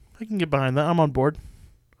 I can get behind that. I'm on board.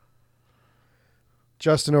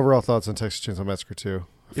 Justin, overall thoughts on Texas Chainsaw Massacre 2?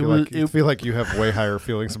 I feel like you have way higher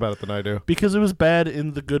feelings about it than I do. Because it was bad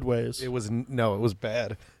in the good ways. It was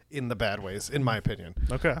bad in the bad ways, in my opinion.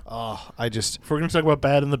 Okay. If we're going to talk about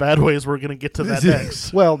bad in the bad ways, we're going to get to that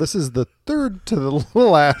next. Well, this is the third to the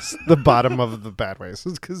last, the bottom of the bad ways.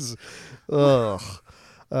 Because, I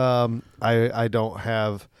don't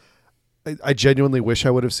have I genuinely wish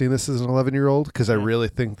I would have seen this as an 11-year-old because I Yeah. really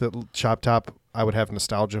think that Chop Top I would have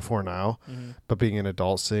nostalgia for now. Mm-hmm. But being an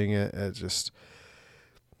adult seeing it,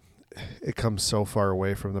 it comes so far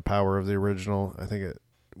away from the power of the original. I think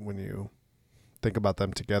when you think about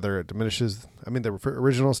them together, it diminishes. I mean, the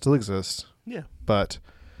original still exists, Yeah. but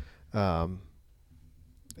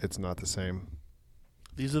it's not the same.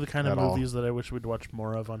 These are the kind of At all. movies that I wish we'd watch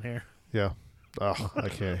more of on here. Yeah. Oh, I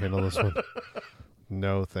can't handle this one.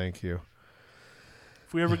 No, thank you.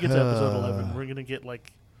 If we ever get to episode 11, we're going to get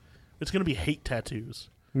it's going to be hate tattoos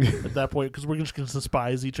at that point because we're just going to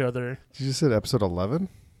despise each other. Did you just say episode 11?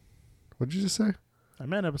 What did you just say? I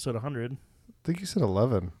meant episode 100. I think you said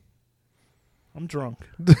 11. I'm drunk.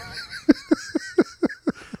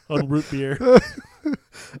 On root beer.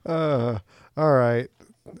 All right.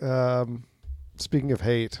 Speaking of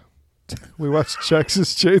hate, we watched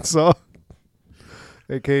Texas Chainsaw,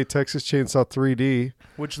 aka Texas Chainsaw 3D.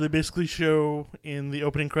 Which they basically show in the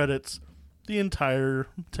opening credits the entire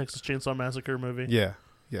Texas Chainsaw Massacre movie. Yeah,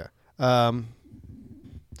 yeah.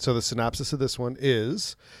 So the synopsis of this one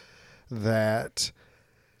is that...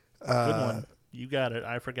 Good one. You got it.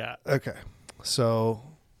 I forgot. Okay. So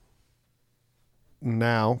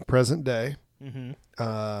now, present day. Mm-hmm.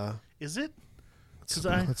 Uh, Is it?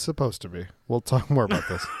 It's supposed to be. We'll talk more about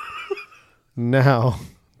this. Now,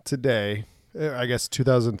 today, I guess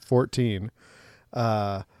 2014,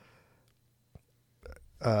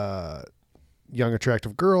 young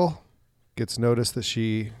attractive girl gets notice that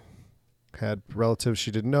she had relatives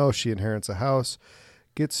she didn't know. She inherits a house,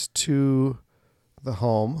 gets to the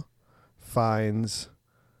home, finds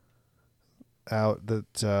out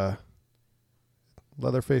that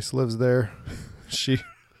Leatherface lives there.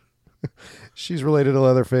 She's related to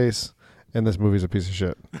Leatherface, and this movie's a piece of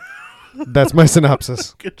shit. That's my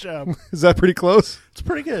synopsis. Good job. Is that pretty close? It's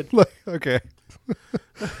pretty good. Okay.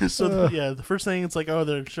 So the first thing it's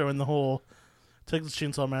they're showing the whole Texas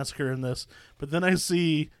Chainsaw Massacre in this, but then I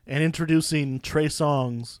see and introducing Trey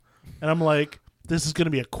Songz, and I'm like, this is going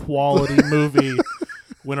to be a quality movie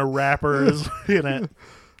when a rapper is in it.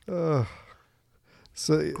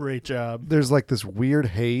 So Great job. there's this weird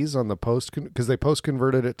haze on the post because they post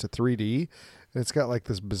converted it to 3D, and it's got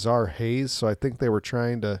this bizarre haze. So I think they were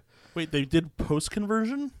trying to. Wait, they did post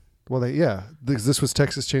conversion? Well, this was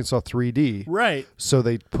Texas Chainsaw 3D, Right. so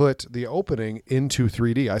they put the opening into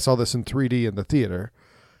 3D. I saw this in 3D in the theater.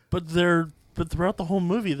 But throughout the whole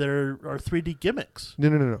movie there are 3D gimmicks.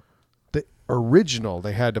 No. The original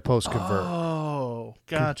they had to post convert. Oh,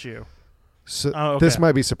 got you. So okay. this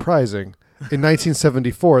might be surprising. In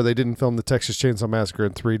 1974, they didn't film the Texas Chainsaw Massacre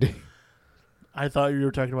in 3D. I thought you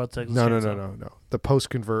were talking about Texas No. Chainsaw. The post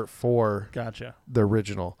convert for Gotcha. the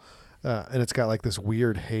original, and it's got this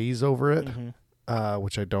weird haze over it, Mm-hmm.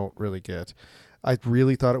 which I don't really get. I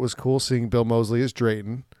really thought it was cool seeing Bill Moseley as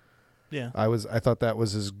Drayton. Yeah. I thought that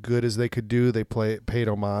was as good as they could do. They paid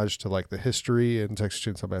homage to the history in Texas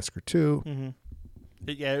Chainsaw Massacre 2. Mm-hmm.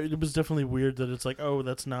 It was definitely weird that it's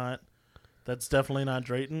that's definitely not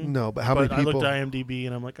Drayton. No, but how many people? I looked at IMDb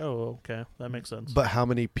and I'm like, oh, okay, that makes sense. But how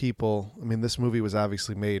many people? I mean, this movie was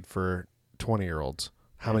obviously made for 20-year-olds.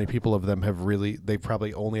 How many people of them have they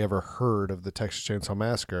probably only ever heard of the Texas Chainsaw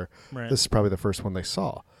Massacre? Right. This is probably the first one they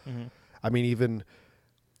saw. Mm-hmm. I mean, even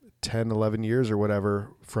 10, 11 years or whatever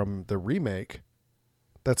from the remake,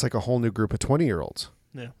 that's a whole new group of 20-year-olds.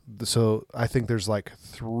 Yeah. So I think there's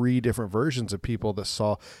 3 different versions of people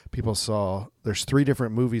saw. There's 3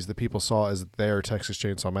 different movies that people saw as their Texas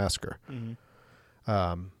Chainsaw Massacre. Mm-hmm.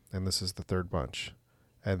 And this is the third bunch.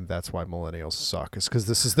 And that's why millennials suck. Is because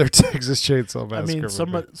this is their Texas Chainsaw Massacre. I mean,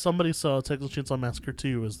 movie. somebody saw Texas Chainsaw Massacre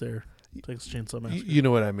 2 as their Texas Chainsaw Massacre. You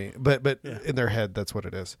know what I mean. But Yeah. in their head, that's what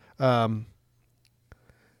it is.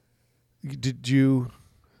 Did you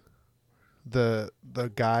the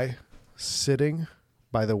guy sitting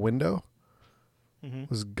by the window Mm-hmm.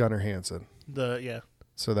 was Gunnar Hansen. Yeah,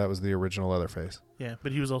 So that was the original Leatherface.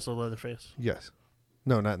 but he was also Leatherface. Yes.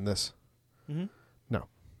 No, not in this. Mm-hmm. No.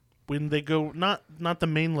 When they go, not the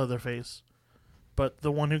main Leatherface, but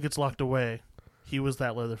the one who gets locked away, he was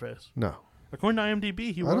that Leatherface. No. According to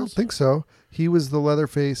IMDb, he was. I don't think so. He was the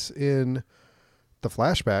Leatherface in the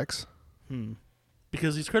flashbacks.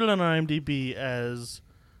 Because he's credited on IMDb as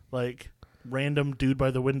random dude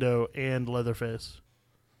by the window and Leatherface.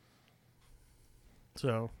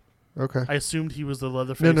 So Okay. I assumed he was the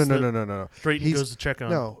Leatherface. No. Drayton goes to check on.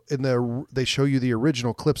 No, they show you the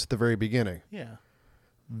original clips at the very beginning. Yeah.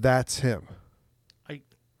 That's him.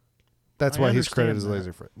 That's I why he's credited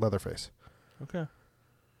understand as Leatherface. Okay.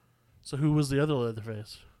 So who was the other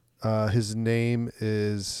Leatherface? His name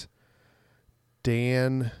is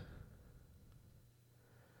Dan.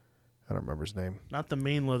 I don't remember his name. Not the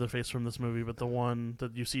main Leatherface from this movie, but the one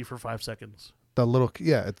that you see for 5 seconds. The little,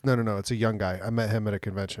 yeah, no. It's a young guy. I met him at a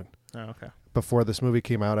convention. Oh, okay. Before this movie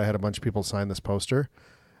came out, I had a bunch of people sign this poster,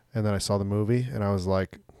 and then I saw the movie, and I was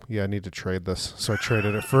like, yeah, I need to trade this. So I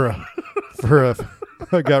traded it for a,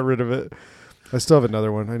 I got rid of it. I still have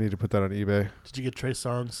another one. I need to put that on eBay. Did you get Trey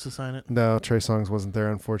Songz to sign it? No, Trey Songz wasn't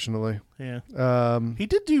there, unfortunately. Yeah. He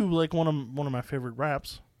did do like one of my favorite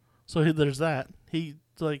raps. So there's that. He's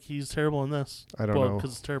terrible in this. I don't know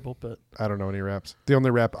because it's terrible, but I don't know any raps. The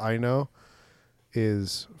only rap I know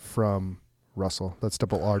is from Russell. That's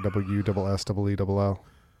RWSSELL.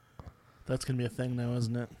 That's gonna be a thing now,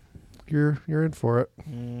 isn't it? You're in for it.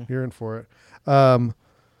 Mm. You're in for it.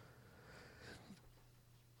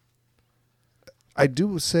 I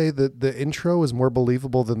do say that the intro is more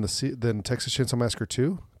believable than than Texas Chainsaw Massacre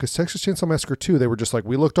 2, because Texas Chainsaw Massacre 2, they were just like,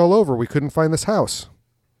 we looked all over, we couldn't find this house.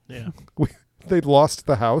 Yeah. They lost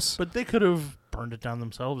the house. But they could have burned it down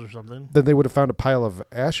themselves or something. Then they would have found a pile of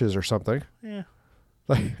ashes or something. Yeah.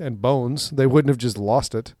 And bones. They wouldn't have just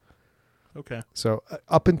lost it. Okay. So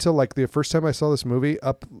up until like the first time I saw this movie,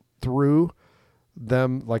 up through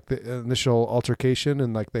them, like the initial altercation,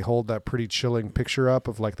 and like they hold that pretty chilling picture up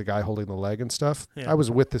of like the guy holding the leg and stuff. Yeah. I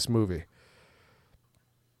was with this movie.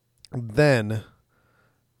 Then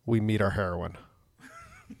we meet our heroine.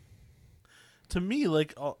 To me,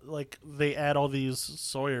 like they add all these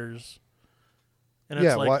Sawyers, and it's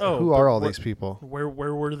Yeah, like, who are all these people? Where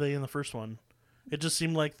were they in the first one? It just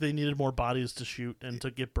seemed like they needed more bodies to shoot and to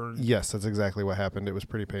get burned. Yes, that's exactly what happened. It was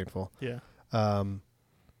pretty painful. Yeah.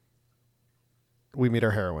 We meet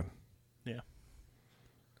our heroine. Yeah.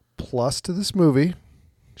 Plus to this movie,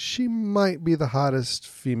 she might be the hottest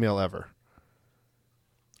female ever.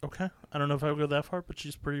 Okay. I don't know if I would go that far, but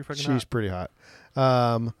she's pretty freaking hot. She's pretty hot.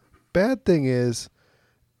 Bad thing is,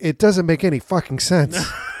 it doesn't make any fucking sense.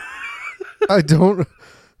 I don't.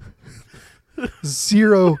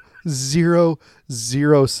 0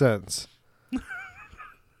 cents.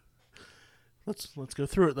 Let's go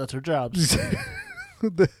through it. That's her job.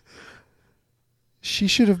 She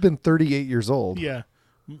should have been 38 years old. Yeah.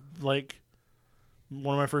 Like,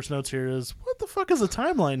 one of my first notes here is, what the fuck is the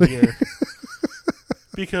timeline here?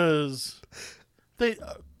 Because they,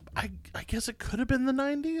 I guess it could have been the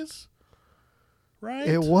 90s, right?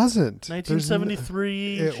 It wasn't.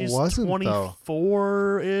 1973. She's wasn't,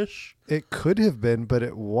 24-ish. It could have been, but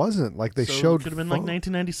it wasn't. Like they so showed. It could have been like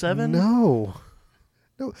 1997. No.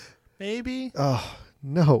 Maybe. Oh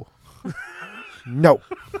no. No.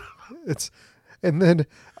 And then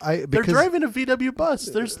they're driving a VW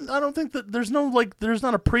bus. I don't think that there's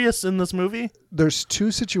not a Prius in this movie. There's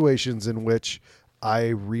two situations in which I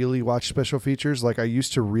really watch special features. Like I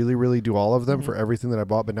used to really, really do all of them for everything that I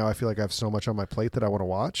bought, but now I feel like I have so much on my plate that I want to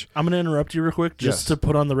watch. I'm going to interrupt you real quick just to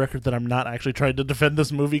put on the record that I'm not actually trying to defend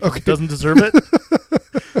this movie because it Okay. doesn't deserve it.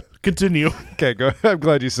 Continue. Okay, go. I'm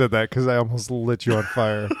glad you said that because I almost lit you on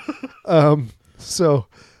fire.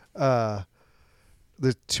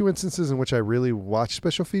 The two instances in which I really watch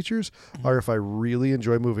special features are if I really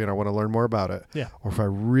enjoy a movie and I want to learn more about it. Yeah. Or if I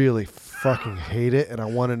really fucking hate it and I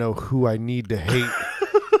want to know who I need to hate.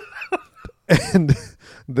 And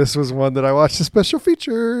this was one that I watched the special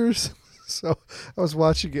features. So I was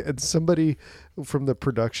watching it and somebody from the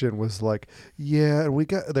production was like, yeah, and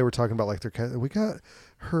they were talking about like we got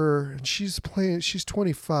her and she's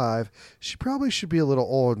 25. She probably should be a little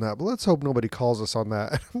older than that, but let's hope nobody calls us on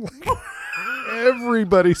that. And I'm like,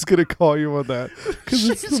 everybody's gonna call you on that because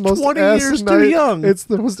it's the most 20 years too young. It's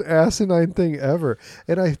the most asinine thing ever.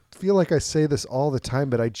 And I feel like I say this all the time,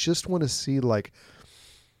 but I just want to see like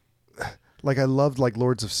I loved like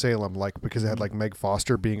Lords of Salem, like because it had like Meg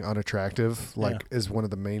Foster being unattractive, like as one of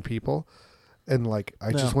the main people, and like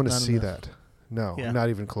I just want to see that. No, not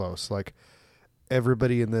even close. Like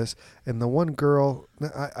everybody in this, and the one girl,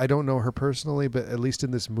 I don't know her personally, but at least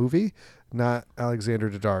in this movie, not Alexandra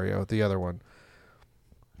Daddario, the other one.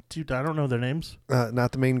 Dude, I don't know their names.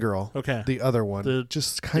 Not the main girl. Okay. The other one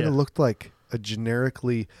just kind of looked like a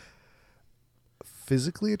generically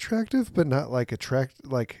physically attractive, but not like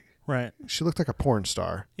like. Right. She looked like a porn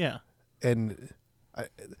star. Yeah. And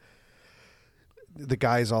the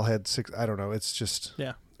guys all had I don't know. It's just.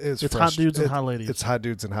 Yeah. It's hot dudes and hot ladies. It's hot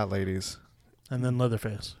dudes and hot ladies. And then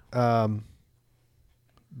Leatherface. There's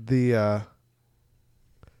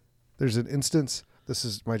an instance. This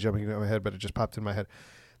is my jumping into my head, but it just popped in my head.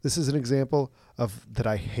 This is an example of that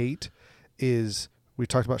I hate. Is we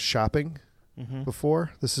talked about shopping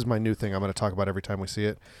before. This is my new thing. I'm going to talk about every time we see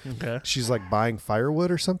it. Okay. She's like buying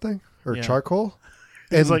firewood or something or charcoal,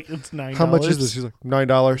 He's And like, it's $9. how much is this? He's like,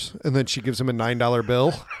 $9. And then she gives him a $9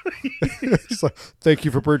 bill. He's like, thank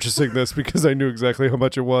you for purchasing this because I knew exactly how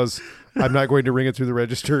much it was. I'm not going to ring it through the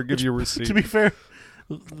register and give you a receipt. To be fair,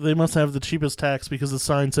 they must have the cheapest tax because the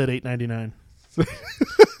sign said $8.99.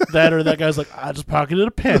 That or that guy's like, I just pocketed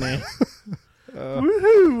a penny.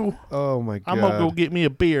 Woohoo! Oh my God. I'm gonna go get me a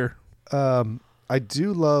beer. I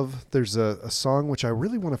do love, there's a song which I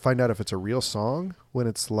really want to find out if it's a real song when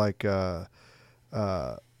it's like an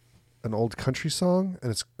old country song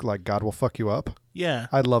and it's like God Will Fuck You Up. Yeah.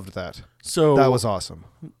 I loved that. So That was awesome.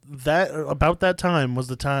 that about that time was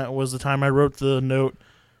the time I wrote the note.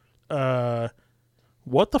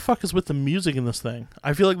 What the fuck is with the music in this thing?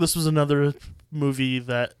 I feel like this was another movie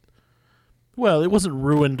that, well, it wasn't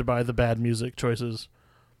ruined by the bad music choices,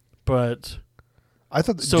 but I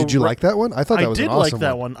thought. So did you like that one? I thought that was I an did awesome like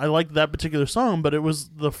that one. I liked that particular song, but it was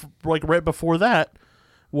like right before that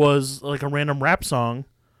was like a random rap song,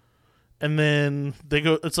 and then they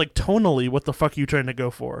go. It's like tonally, what the fuck are you trying to go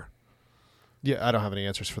for? Yeah, I don't have any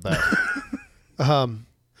answers for that.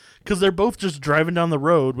 Because they're both just driving down the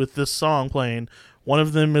road with this song playing. One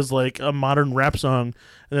of them is like a modern rap song,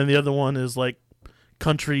 and then the other one is like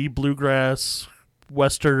country, bluegrass,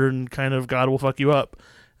 western kind of God Will Fuck You Up.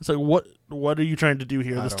 It's like, what are you trying to do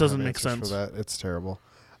here? I This don't doesn't have make answers sense. for that. It's terrible.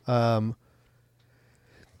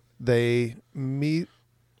 They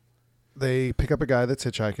pick up a guy that's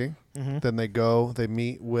hitchhiking. Mm-hmm. Then they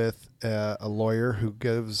meet with a lawyer who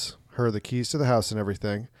gives her the keys to the house and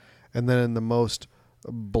everything. And then in the most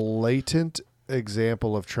blatant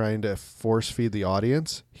example of trying to force feed the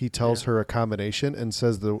audience, he tells her a combination and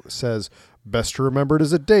says best to remember it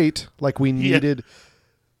as a date, like we needed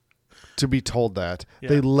to be told that. Yeah.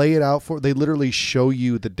 They lay it out they literally show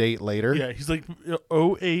you the date later. Yeah, he's like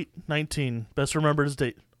 08/19. Best remembered as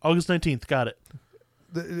date. August 19th. Got it.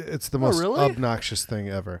 It's the most really? obnoxious thing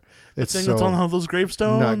ever. It's thing so that's on all those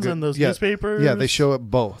gravestones and those newspapers. Yeah, they show it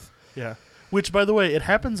both. Yeah. Which, by the way, it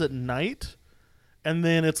happens at night, and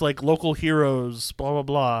then it's like local heroes, blah, blah,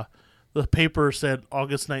 blah. The paper said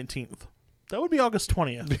August 19th. That would be August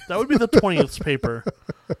 20th. That would be the 20th paper.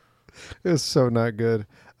 It's so not good.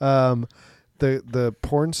 The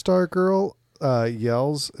porn star girl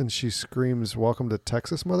yells and she screams, "Welcome to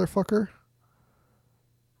Texas, motherfucker."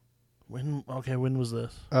 When was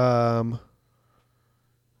this?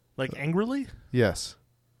 Like angrily? Yes.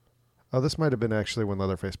 Oh, this might have been actually when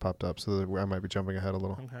Leatherface popped up, so I might be jumping ahead a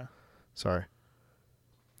little. Okay. Sorry.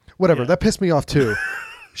 Whatever. Yeah. That pissed me off too.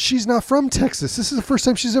 She's not from Texas. This is the first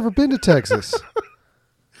time she's ever been to Texas.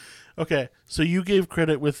 Okay, so you gave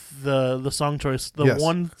credit with the song choice. The Yes.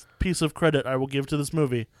 one piece of credit I will give to this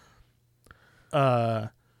movie,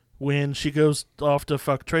 when she goes off to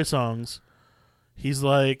fuck Trey Songz, he's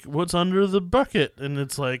like, "What's under the bucket?" And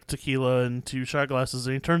it's like tequila and 2 shot glasses.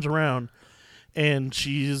 And he turns around, and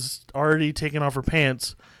she's already taken off her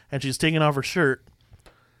pants, and she's taken off her shirt.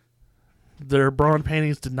 Their bra and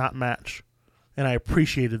panties did not match, and I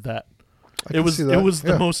appreciated that. It was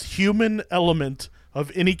the most human element of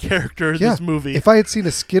any character in this movie. If I had seen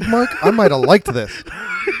a skid mark, I might have liked this.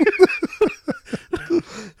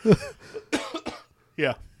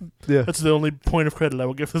 Yeah. Yeah. That's the only point of credit I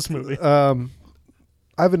will give this movie. I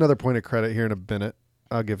have another point of credit here in a minute.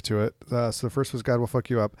 I'll give to it. So the first was God Will Fuck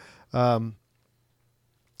You Up.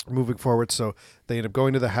 Moving forward, so they end up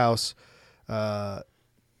going to the house.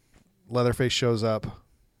 Leatherface shows up.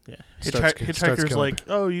 Yeah. starts Hitchhiker's killing. like,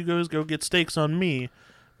 "Oh, you guys go get steaks on me.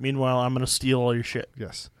 Meanwhile, I'm going to steal all your shit."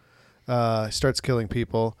 Yes. Starts killing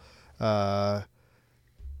people. They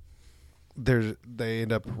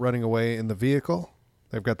end up running away in the vehicle.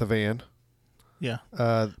 They've got the van. Yeah.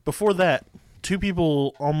 Before that, 2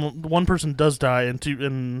 people, one person does die,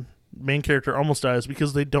 and main character almost dies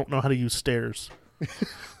because they don't know how to use stairs.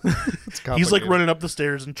 He's like running up the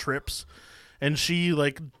stairs and trips, and she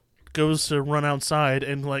like goes to run outside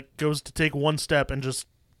and like goes to take one step and just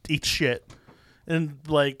eats shit. And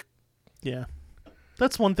like, yeah.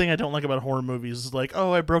 That's one thing I don't like about horror movies. Is like,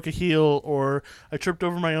 oh, I broke a heel or I tripped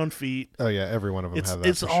over my own feet. Oh yeah, every one of them have that.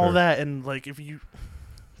 It's for all sure. that, and like, if you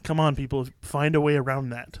come on, people, find a way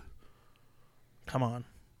around that. Come on.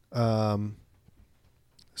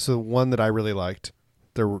 So one that I really liked,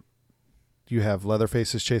 you have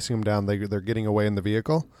Leatherface is chasing them down. They're getting away in the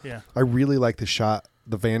vehicle. Yeah. I really like the shot.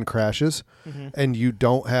 The van crashes, and you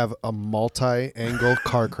don't have a multi-angle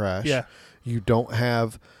car crash. Yeah. You don't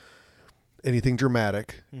have anything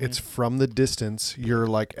dramatic. It's from the distance. You're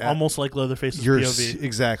like Almost like Leatherface's POV.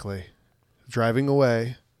 Exactly. Driving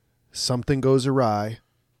away, something goes awry.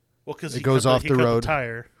 Well, because It goes off the road. The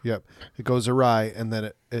tire. Yep. It goes awry, and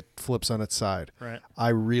then it flips on its side. Right. I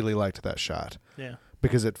really liked that shot. Yeah.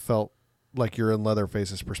 because it felt like you're in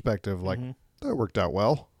Leatherface's perspective. Like, that worked out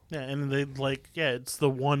well. Yeah, and they it's the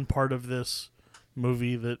one part of this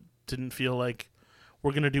movie that didn't feel like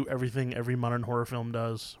we're going to do everything every modern horror film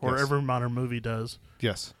does or every modern movie does.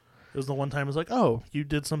 Yes. It was the one time it was like, oh, you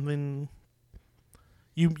did something.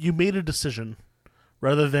 You made a decision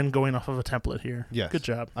rather than going off of a template here. Yes. Good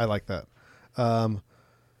job. I like that.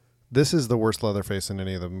 This is the worst Leatherface in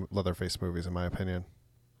any of the Leatherface movies, in my opinion.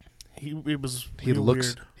 He looks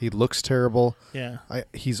weird. He looks terrible. Yeah.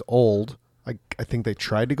 He's old. I think they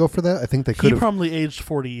tried to go for that. I think they could have. He probably aged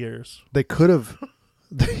 40 years. They could have.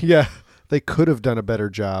 Yeah. They could have done a better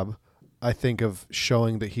job, I think, of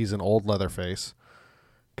showing that he's an old Leatherface.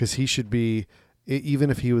 Because he should be, even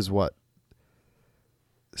if he was,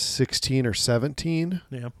 16 or 17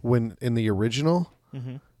 when in the original,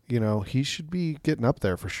 he should be getting up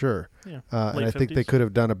there for sure. Yeah. And I think they could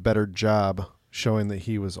have done a better job showing that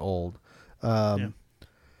he was old. I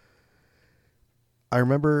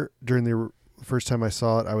remember during the first time I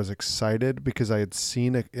saw it, I was excited because I had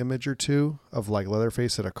seen an image or two of like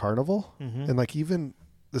Leatherface at a carnival. And like even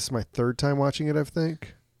this is my third time watching it, I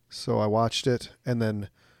think. So I watched it and then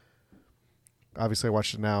obviously I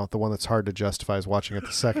watched it now. The one that's hard to justify is watching it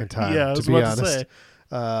the second time, to be honest.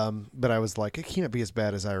 But I was like, it can't be as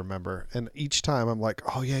bad as I remember. And each time I'm like,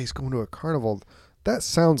 oh yeah, he's going to a carnival. That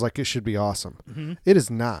sounds like it should be awesome. It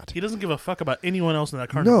is not. He doesn't give a fuck about anyone else in that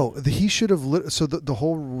carnival. No, he should have. So the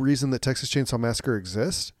whole reason that Texas Chainsaw Massacre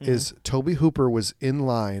exists is Tobe Hooper was in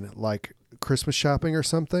line, like Christmas shopping or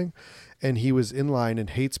something, and he was in line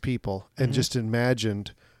and hates people and just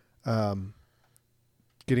imagined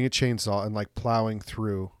getting a chainsaw and like plowing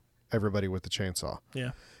through everybody with the chainsaw.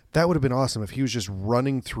 Yeah. That would have been awesome if he was just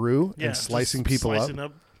running through and slicing people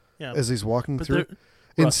up as he's walking through.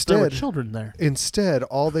 Instead, there were children there. Instead,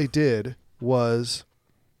 all they did was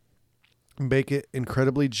make it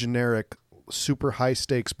incredibly generic, super high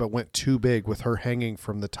stakes, but went too big with her hanging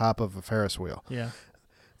from the top of a Ferris wheel. Yeah.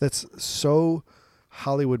 That's so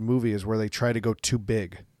Hollywood movies where they try to go too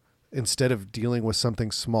big. Instead of dealing with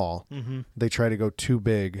something small, they try to go too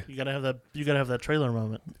big. You gotta have that trailer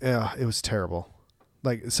moment. Yeah, it was terrible.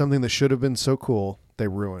 Like something that should have been so cool, they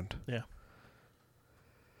ruined. Yeah.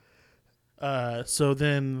 So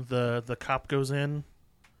then the cop goes in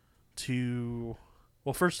to,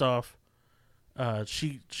 well, first off,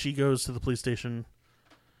 she goes to the police station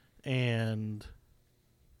and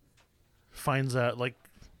finds out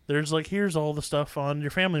there's here's all the stuff on your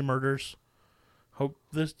family murders. I'm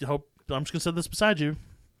just gonna set this beside you.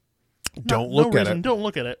 Don't look at it. Don't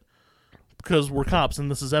look at it because we're cops and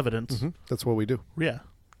this is evidence. That's what we do. Yeah.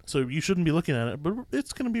 So you shouldn't be looking at it, but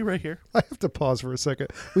it's going to be right here. I have to pause for a second.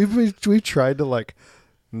 We've tried to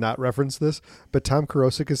not reference this, but Tom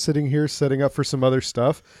Karosik is sitting here setting up for some other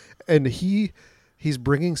stuff, and he's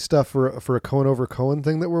bringing stuff for a Coen over Coen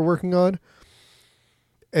thing that we're working on,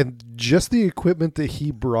 and just the equipment that he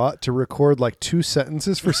brought to record 2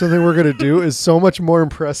 sentences for something we're going to do is so much more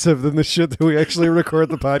impressive than the shit that we actually record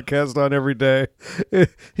the podcast on every day.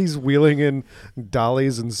 He's wheeling in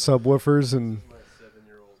dollies and subwoofers and.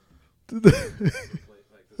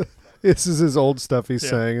 This is his old stuff he's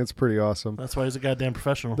saying. It's pretty awesome. That's why he's a goddamn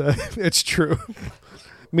professional. It's true.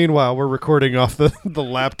 Meanwhile, we're recording off the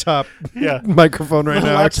laptop microphone right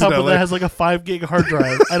now. Laptop that has a 5 gig hard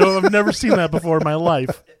drive. I've never seen that before in my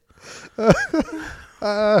life.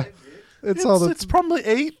 It's probably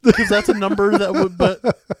 8 because that's a number that would,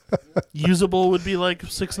 but usable would be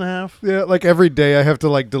 6.5. Yeah, every day I have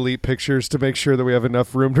to delete pictures to make sure that we have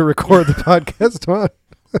enough room to record the podcast on.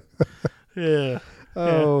 Yeah.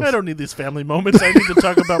 Oh. Yeah. I don't need these family moments. I need to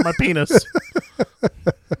talk about my penis.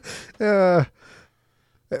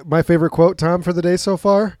 My favorite quote, Tom, for the day so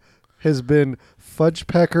far has been Fudge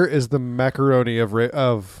Pecker is the macaroni of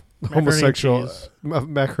homosexual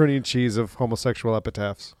macaroni and cheese of homosexual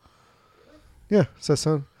epitaphs. Yeah, does that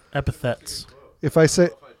sound? Epithets. If I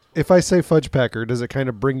say Fudge Pecker, does it kind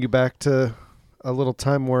of bring you back to a little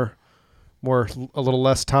time more a little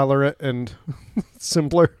less tolerant and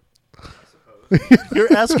simpler?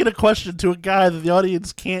 You're asking a question to a guy that the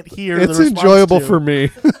audience can't hear. It's enjoyable for me.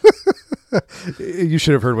 You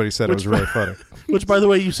should have heard what he said. It was really funny. Which, by the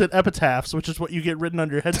way, you said epitaphs, which is what you get written on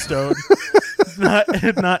your headstone, not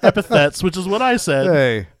epithets, which is what I said.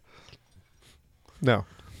 Hey, no.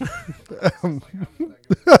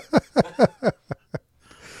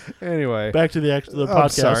 Anyway, back to the podcast. I'm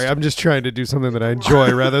sorry, I'm just trying to do something that I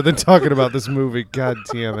enjoy rather than talking about this movie. God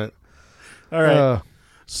damn it! All right,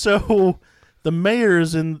 so the mayor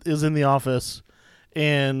is in the office,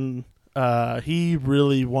 and he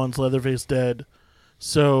really wants Leatherface dead.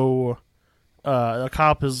 So a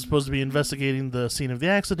cop is supposed to be investigating the scene of the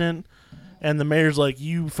accident, and the mayor's like,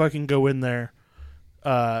 "You fucking go in there.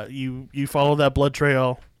 You follow that blood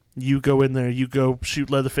trail. You go in there. You go shoot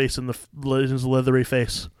Leatherface in his leathery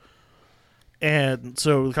face." And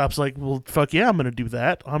so the cop's like, "Well, fuck yeah, I'm gonna do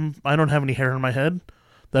that. I don't have any hair on my head.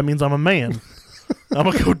 That means I'm a man. I'm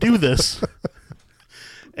gonna go do this."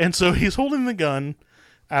 And so he's holding the gun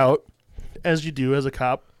out, as you do as a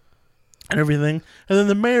cop, and everything. And then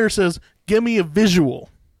the mayor says, "Give me a visual."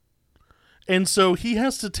 And so he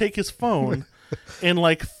has to take his phone and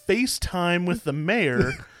like FaceTime with the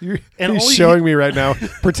mayor. He's showing me right now,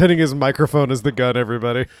 pretending his microphone is the gun,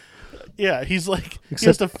 everybody. Yeah, he's like, he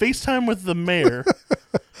has to FaceTime with the mayor,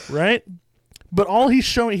 right? But all he's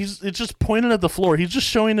showing, it's just pointed at the floor. He's just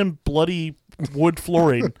showing him bloody wood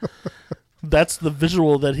flooring. That's the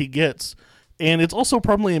visual that he gets. And it's also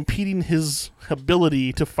probably impeding his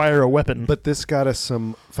ability to fire a weapon. But this got us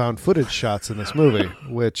some found footage shots in this movie,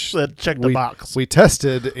 which that checked the box. We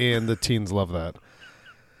tested, and the teens love that.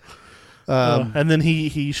 And then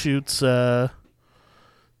he shoots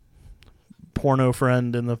porno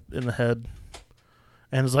friend in the head,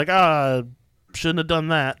 and is like, shouldn't have done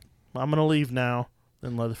that. I'm gonna leave now.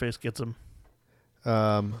 Then Leatherface gets him.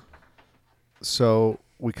 So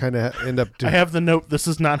we kind of end up I have the note, "This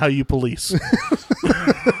is not how you police."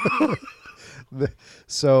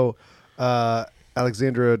 So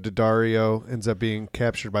Alexandra Daddario ends up being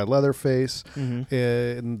captured by Leatherface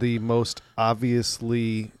in the most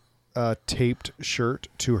obviously taped shirt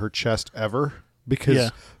to her chest ever,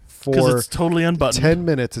 because for it's totally unbuttoned. 10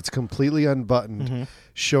 minutes it's completely unbuttoned,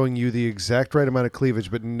 showing you the exact right amount of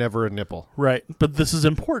cleavage but never a nipple. Right, but this is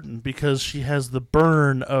important because she has the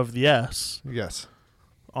burn of the S Yes.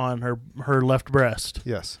 on her left breast.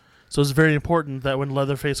 Yes. So it's very important that when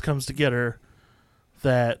Leatherface comes to get her,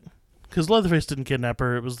 because Leatherface didn't kidnap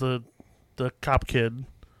her, it was the cop kid.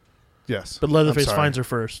 Yes. But Leatherface finds her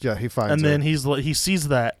first. Yeah, he finds and her. then he sees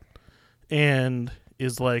that and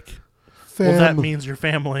is like, "Well, that means your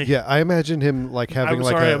family." Yeah, I imagine him like having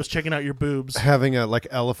I was checking out your boobs. Having a like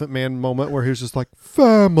Elephant Man moment where he was just like,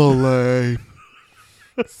 "Family."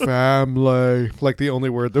 Family. Like the only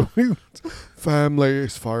word that we family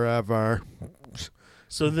is forever.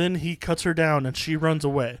 So then he cuts her down and she runs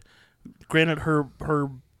away. Granted, her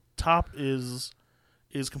top is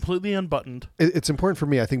completely unbuttoned. It's important for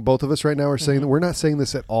me. I think both of us right now are saying that we're not saying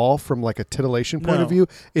this at all from like a titillation point of view.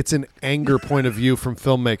 It's an anger point of view from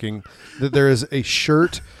filmmaking, that there is a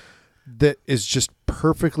shirt that is just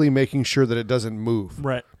perfectly making sure that it doesn't move.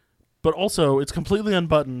 Right. But also, it's completely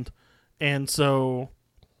unbuttoned. And so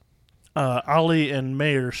Ollie and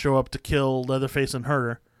Mayer show up to kill Leatherface and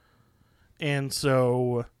her. And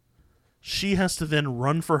so she has to then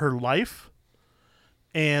run for her life.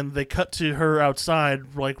 And they cut to her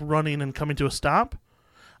outside, like running and coming to a stop.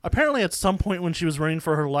 Apparently, at some point when she was running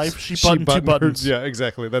for her life, she buttoned two buttons. Yeah,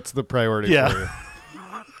 exactly. That's the priority for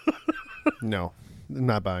you. No, I'm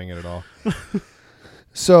not buying it at all.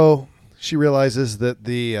 So she realizes that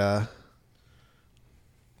the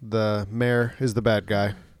mayor is the bad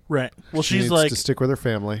guy. Right. Well, she she's needs like, to stick with her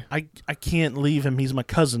family. I can't leave him. He's my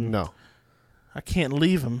cousin. No. I can't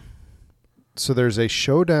leave him. So there's a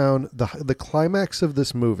showdown. The climax of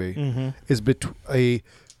this movie is a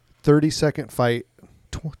 30-second fight,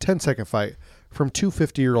 10-second fight from two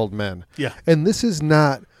 50-year-old men. Yeah. And this is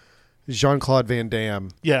not Jean-Claude Van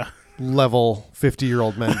Damme level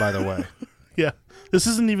 50-year-old men, by the way. Yeah. This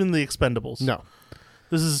isn't even the Expendables. No.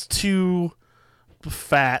 This is two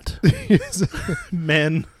fat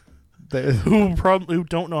men who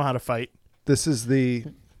don't know how to fight. This is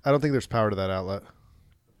I don't think there's power to that outlet.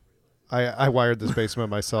 I wired this basement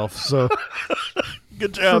myself, so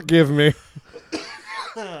good job. Forgive me.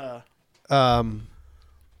 And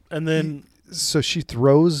then so she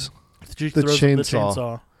throws the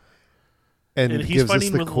chainsaw, and he's gives fighting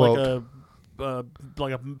us the with quote,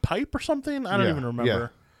 like a pipe or something. I don't even remember. Yeah.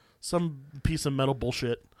 Some piece of metal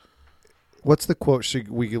bullshit. What's the quote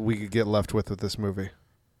we could get left with this movie?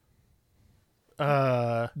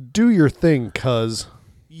 Do your thing, cuz.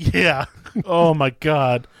 Yeah. Oh my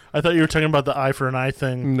God. I thought you were talking about the eye for an eye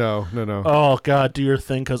thing. No. Oh God, do your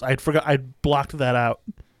thing, cuz I'd blocked that out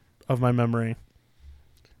of my memory.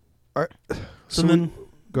 So then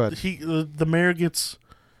go ahead. The mayor gets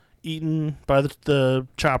eaten by the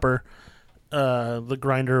chopper, the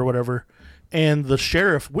grinder or whatever, and the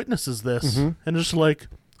sheriff witnesses this and just like,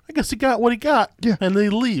 I guess he got what he got. Yeah. And then he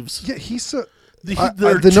leaves. Yeah, he's so. The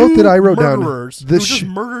note that I wrote down, who just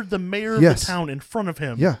murdered the mayor of the town in front of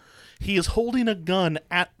him. Yeah. He is holding a gun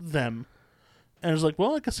at them. And it's like,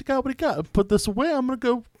 well, I guess he got what he got. Put this away. I'm going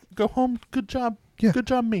to go home. Good job, Yeah. Good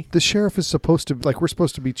job, me. The sheriff is supposed to, like, we're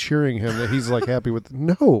supposed to be cheering him that he's, like, happy with.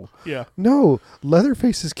 No. Yeah. No.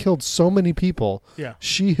 Leatherface has killed so many people. Yeah.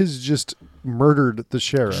 She has just murdered the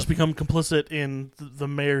sheriff. Just become complicit in the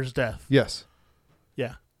mayor's death. Yes.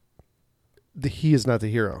 Yeah. He is not the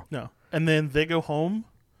hero. No. And then they go home.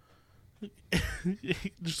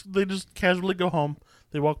 They just casually go home.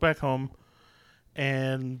 They walk back home.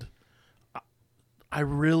 And I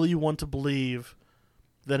really want to believe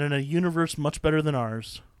that in a universe much better than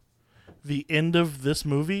ours, the end of this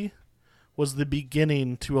movie was the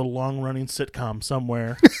beginning to a long-running sitcom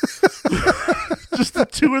somewhere. Just the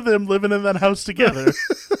two of them living in that house together.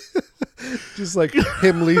 Just like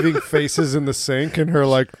him leaving faces in the sink and her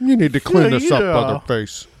like, you need to clean this up,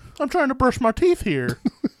 Leatherface. I'm trying to brush my teeth here.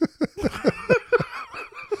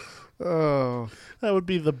 Oh. That would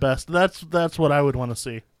be the best. That's what I would want to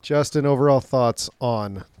see. Justin, overall thoughts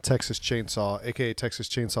on Texas Chainsaw, a.k.a. Texas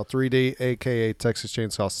Chainsaw 3D, a.k.a. Texas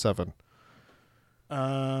Chainsaw 7?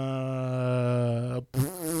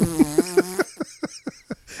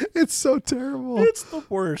 It's so terrible. It's the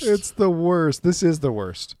worst. It's the worst. This is the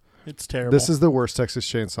worst. It's terrible. This is the worst Texas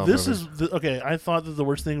Chainsaw movie. Okay, I thought that the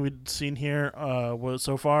worst thing we'd seen here was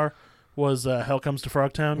so far was Hell Comes to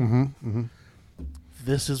Frogtown. Mm-hmm, mm-hmm.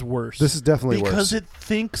 This is worse. This is definitely worse. Because it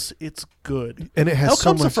thinks it's good. And it has Hell so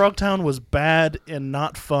Comes much... to Frogtown was bad and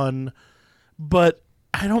not fun, but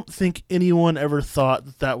I don't think anyone ever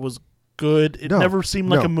thought that was good. It never seemed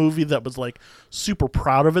like a movie that was like super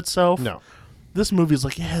proud of itself. No. This movie is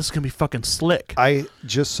like, yeah, it's going to be fucking slick. I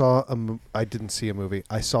just saw I didn't see a movie.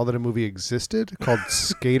 I saw that a movie existed called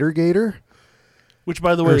Skater Gator. Which,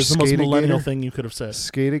 by the way, is the most millennial Skate-A-Gator? thing you could have said.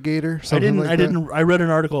 Skate-A-Gator? I read an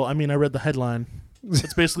article. I read the headline.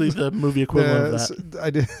 It's basically the movie equivalent of that.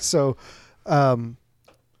 I did. So, and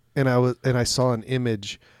I saw an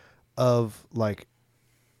image of like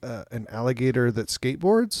an alligator that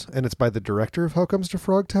skateboards, and it's by the director of How Comes to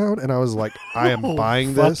Frogtown, and I was like, I am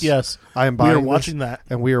buying this. Yes, I am buying. We are watching that,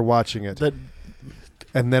 and we are watching it.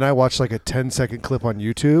 And then I watched like a 10-second clip on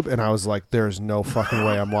YouTube, and I was like, "There's no fucking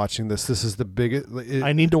way I'm watching this. This is the biggest."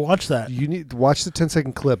 I need to watch that. You need to watch the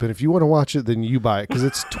 10-second clip, and if you want to watch it, then you buy it because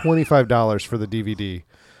it's $25 for the DVD.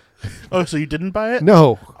 Oh, so you didn't buy it?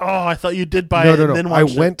 No. Oh, I thought you did buy it. No. And then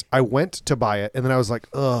watched it. I went to buy it, and then I was like,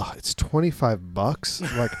 "Ugh, it's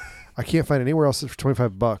 $25. Like, I can't find anywhere else for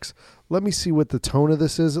 $25. Let me see what the tone of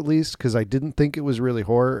this is at least, because I didn't think it was really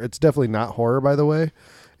horror. It's definitely not horror, by the way.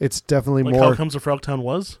 It's definitely like more. How Comes to Frogtown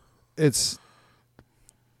was? It's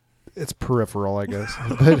peripheral, I guess,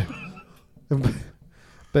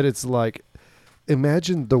 but it's like,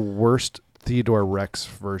 imagine the worst Theodore Rex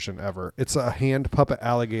version ever. It's a hand puppet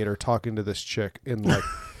alligator talking to this chick in like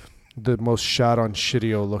the most shot on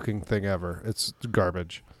shitty-o looking thing ever. It's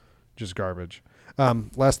garbage, just garbage.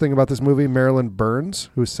 Last thing about this movie, Marilyn Burns,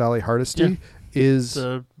 who's Sally Hardesty, is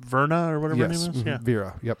Verna or whatever her name is. Mm-hmm, Yeah,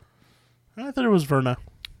 Vera. Yep. I thought it was Verna.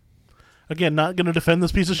 Again, not going to defend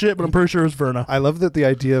this piece of shit, but I'm pretty sure it was Verna. I love that the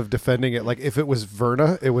idea of defending it, like if it was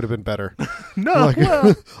Verna, it would have been better. No, like,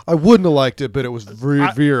 well, I wouldn't have liked it, but it was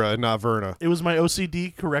Vera and not Verna. It was my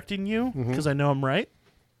OCD correcting you because I know I'm right,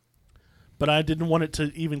 but I didn't want it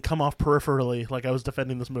to even come off peripherally like I was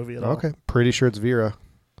defending this movie at all. Okay, pretty sure it's Vera.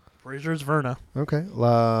 Pretty sure it's Verna. Okay, what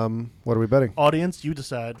are we betting? Audience, you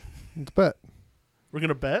decide. Let's bet. We're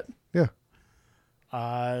gonna bet. Yeah.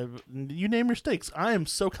 You name your stakes. I am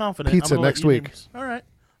so confident. Pizza next week. All right,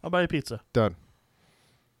 I'll buy a pizza. Done.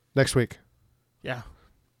 Next week. Yeah.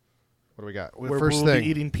 What do we got? We'll First thing. be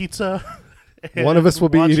eating pizza. One of us will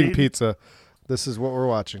be eating pizza. This is what we're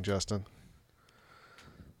watching, Justin.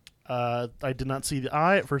 I did not see the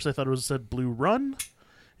I. At first, I thought it said Blue Run.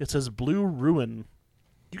 It says Blue Ruin.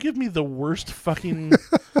 You give me the worst fucking.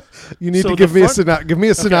 You need to give me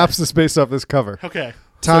a synopsis based off this cover. Okay.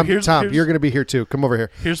 Tom, you're going to be here too. Come over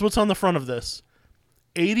here. Here's what's on the front of this.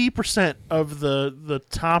 80% of the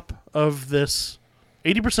top of this,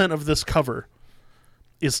 80% of this cover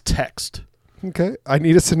is text. Okay. I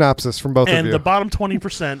need a synopsis from both of you. And the bottom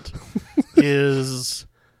 20% is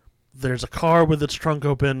there's a car with its trunk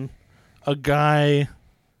open, a guy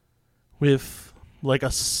with like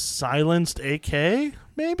a silenced AK,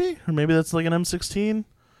 maybe? Or maybe that's like an M16.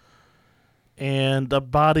 And a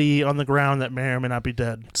body on the ground that may or may not be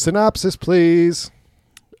dead. Synopsis, please.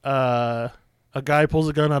 A guy pulls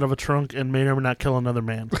a gun out of a trunk and may or may not kill another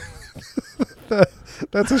man.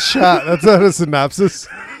 That's a shot. That's not a synopsis.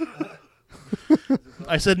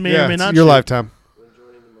 I said may or may not. It's your lifetime.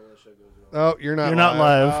 Oh, you're not. You're not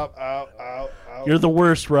live. Ow. You're the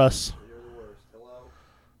worst, Russ.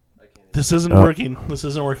 This isn't working. This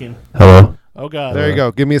isn't working. Hello. Oh God. There you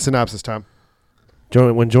go. Give me a synopsis, Tom.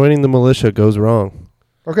 When joining the militia goes wrong.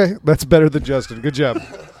 Okay, that's better than Justin. Good job.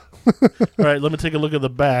 All right, let me take a look at the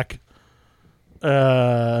back.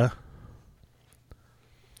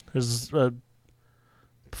 There's a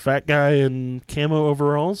fat guy in camo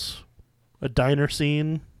overalls, a diner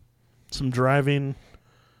scene, some driving.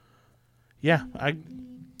 Yeah,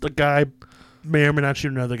 the guy may or may not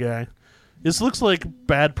shoot another guy. This looks like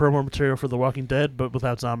bad promo material for The Walking Dead, but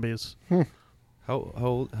without zombies.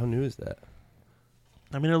 How new is that?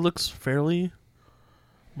 I mean, it looks fairly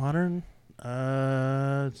modern.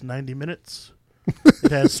 It's 90 minutes.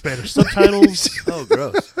 It has Spanish subtitles. Oh,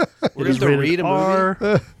 gross. We're It is going to rated read a R.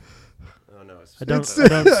 movie? Oh, no. I don't see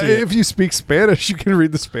If it. you speak Spanish, you can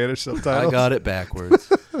read the Spanish subtitles. I got it backwards.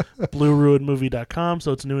 BlueRuinMovie.com,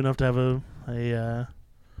 so it's new enough to have a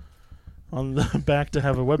on the back to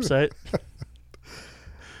have a website.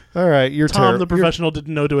 All right, you're Tom, the professional,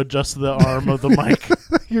 didn't know to adjust the arm of the mic.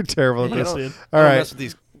 You're terrible. at Yes, this. dude. All Don't right. mess with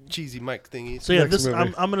these cheesy mic thingies. So yeah, Next this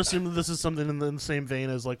movie. I'm gonna assume that this is something in the same vein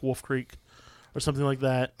as like Wolf Creek or something like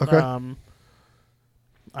that. Okay.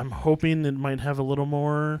 I'm hoping it might have a little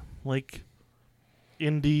more like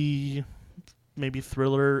indie, maybe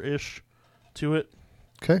thriller-ish to it.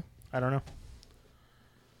 Okay. I don't know.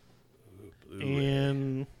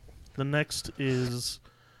 And the next is,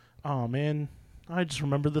 oh man, I just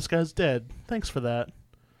remembered this guy's dead. Thanks for that.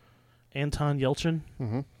 Anton Yelchin,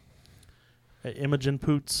 Mm-hmm. Imogen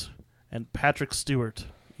Poots, and Patrick Stewart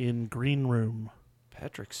in Green Room.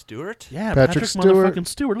 Patrick Stewart? Yeah, Patrick Patrick Stewart. motherfucking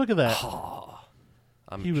Stewart. Look at that.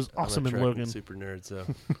 He was awesome in Logan. Super nerd, so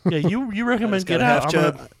Yeah, you recommend just got Get a Out. half I'm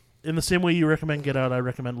job. in the same way you recommend Get Out, I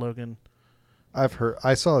recommend Logan. I've heard.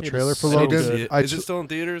 I saw a It trailer is for so Logan. good. I Is it still in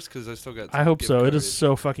theaters? Because I still got. I hope gift so. It card. is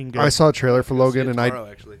so fucking good. I saw a trailer for I'm gonna see Logan, it and tomorrow,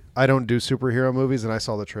 actually. I don't do superhero movies, and I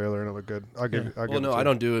saw the trailer and it looked good. I'll give. Yeah. I'll give Well, it no, to I you.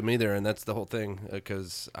 don't do them either, and that's the whole thing.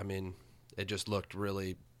 Because I mean, it just looked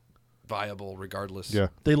really viable, regardless. Yeah.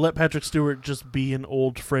 They let Patrick Stewart just be an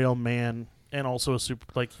old frail man and also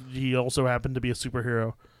he also happened to be a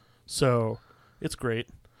superhero. So, it's great.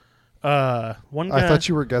 One guy I thought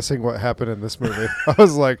you were guessing what happened in this movie. I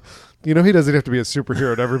was like, he doesn't have to be a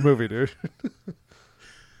superhero in every movie, dude.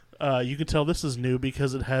 you can tell this is new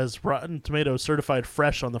because it has Rotten Tomatoes certified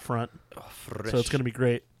fresh on the front. Oh, fresh. So it's going to be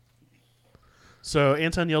great. So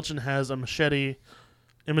Anton Yelchin has a machete,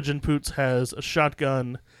 Imogen Poots has a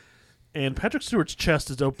shotgun, and Patrick Stewart's chest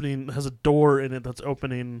has a door in it that's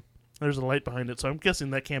opening. There's a light behind it, so I'm guessing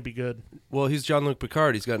that can't be good. Well, he's Jean-Luc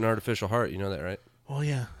Picard. He's got an artificial heart. You know that, right? Well,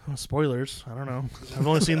 yeah. Spoilers. I don't know. I've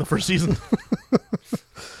only seen the first season.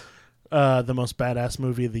 The most badass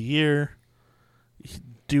movie of the year.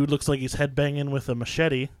 Dude looks like he's headbanging with a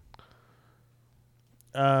machete.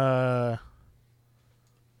 I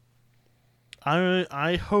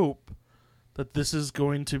hope that this is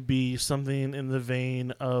going to be something in the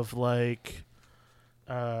vein of like,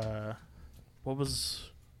 what was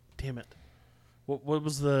the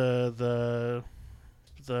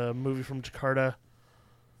movie from Jakarta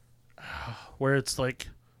where it's like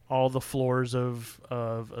all the floors of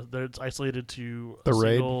it's isolated to The a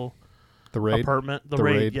Raid? single The Raid. apartment. The The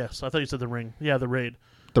Raid. Raid. Yes, I thought you said The Ring. Yeah, The Raid.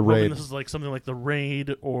 The I'm hoping Raid. This is like something like The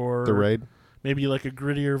Raid or The Raid. maybe like a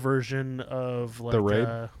grittier version of like The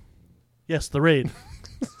Raid? Yes, The Raid.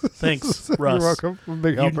 Thanks, Russ. You're welcome. I'm a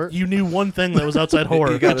big helper. You knew one thing that was outside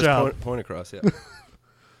horror. He got Good his job. point across. Yeah.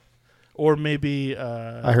 Or maybe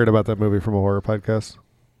I heard about that movie from a horror podcast.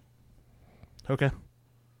 okay.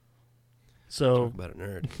 So Talk about a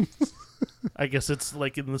nerd. I guess it's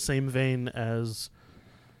like in the same vein as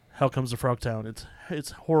Hell Comes to Frogtown.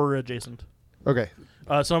 It's horror adjacent. Okay.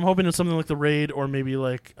 So I'm hoping it's something like The Raid, or maybe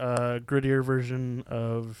like a grittier version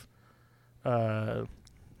of the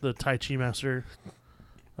Tai Chi Master,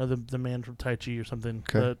 or the man from Tai Chi or something.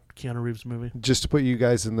 Okay. The Keanu Reeves movie. Just to put you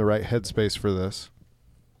guys in the right headspace for this.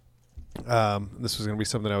 This was going to be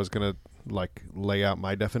something I was going to like lay out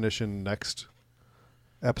my definition next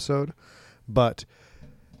episode, but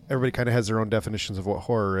everybody kind of has their own definitions of what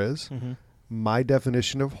horror is. Mm-hmm. My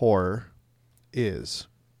definition of horror is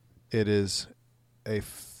it is a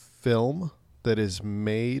film that is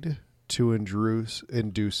made to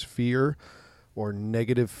induce fear or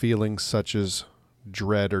negative feelings such as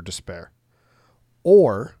dread or despair,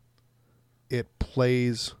 or it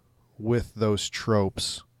plays with those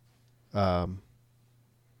tropes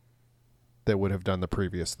that would have done the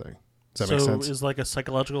previous thing. Does that make sense? So is like a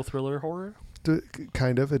psychological thriller horror?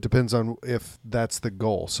 Kind of. It depends on if that's the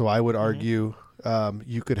goal. So I would argue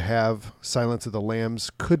you could have Silence of the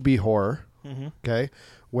Lambs could be horror, Mm-hmm. okay?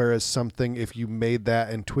 Whereas something, if you made that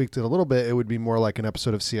and tweaked it a little bit, it would be more like an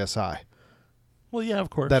episode of CSI. Well, yeah, of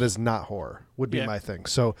course. that is not horror, would be Yeah. my thing.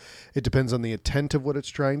 So it depends on the intent of what it's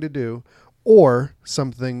trying to do, or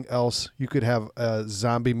something else. You could have a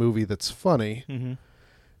zombie movie that's funny. Mm-hmm.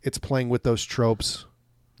 It's playing with those tropes,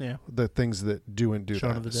 Yeah. the things that do and do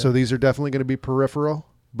Shaun of that. the So Dead. these are definitely going to be peripheral,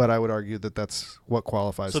 but I would argue that that's what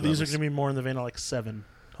qualifies. So them these are as- going to be more in the vein of like 7,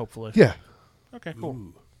 hopefully. yeah, Okay, cool.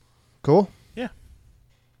 Ooh. cool.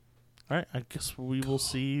 All right, I guess we will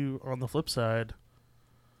see you on the flip side.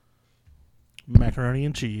 Macaroni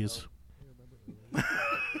and cheese.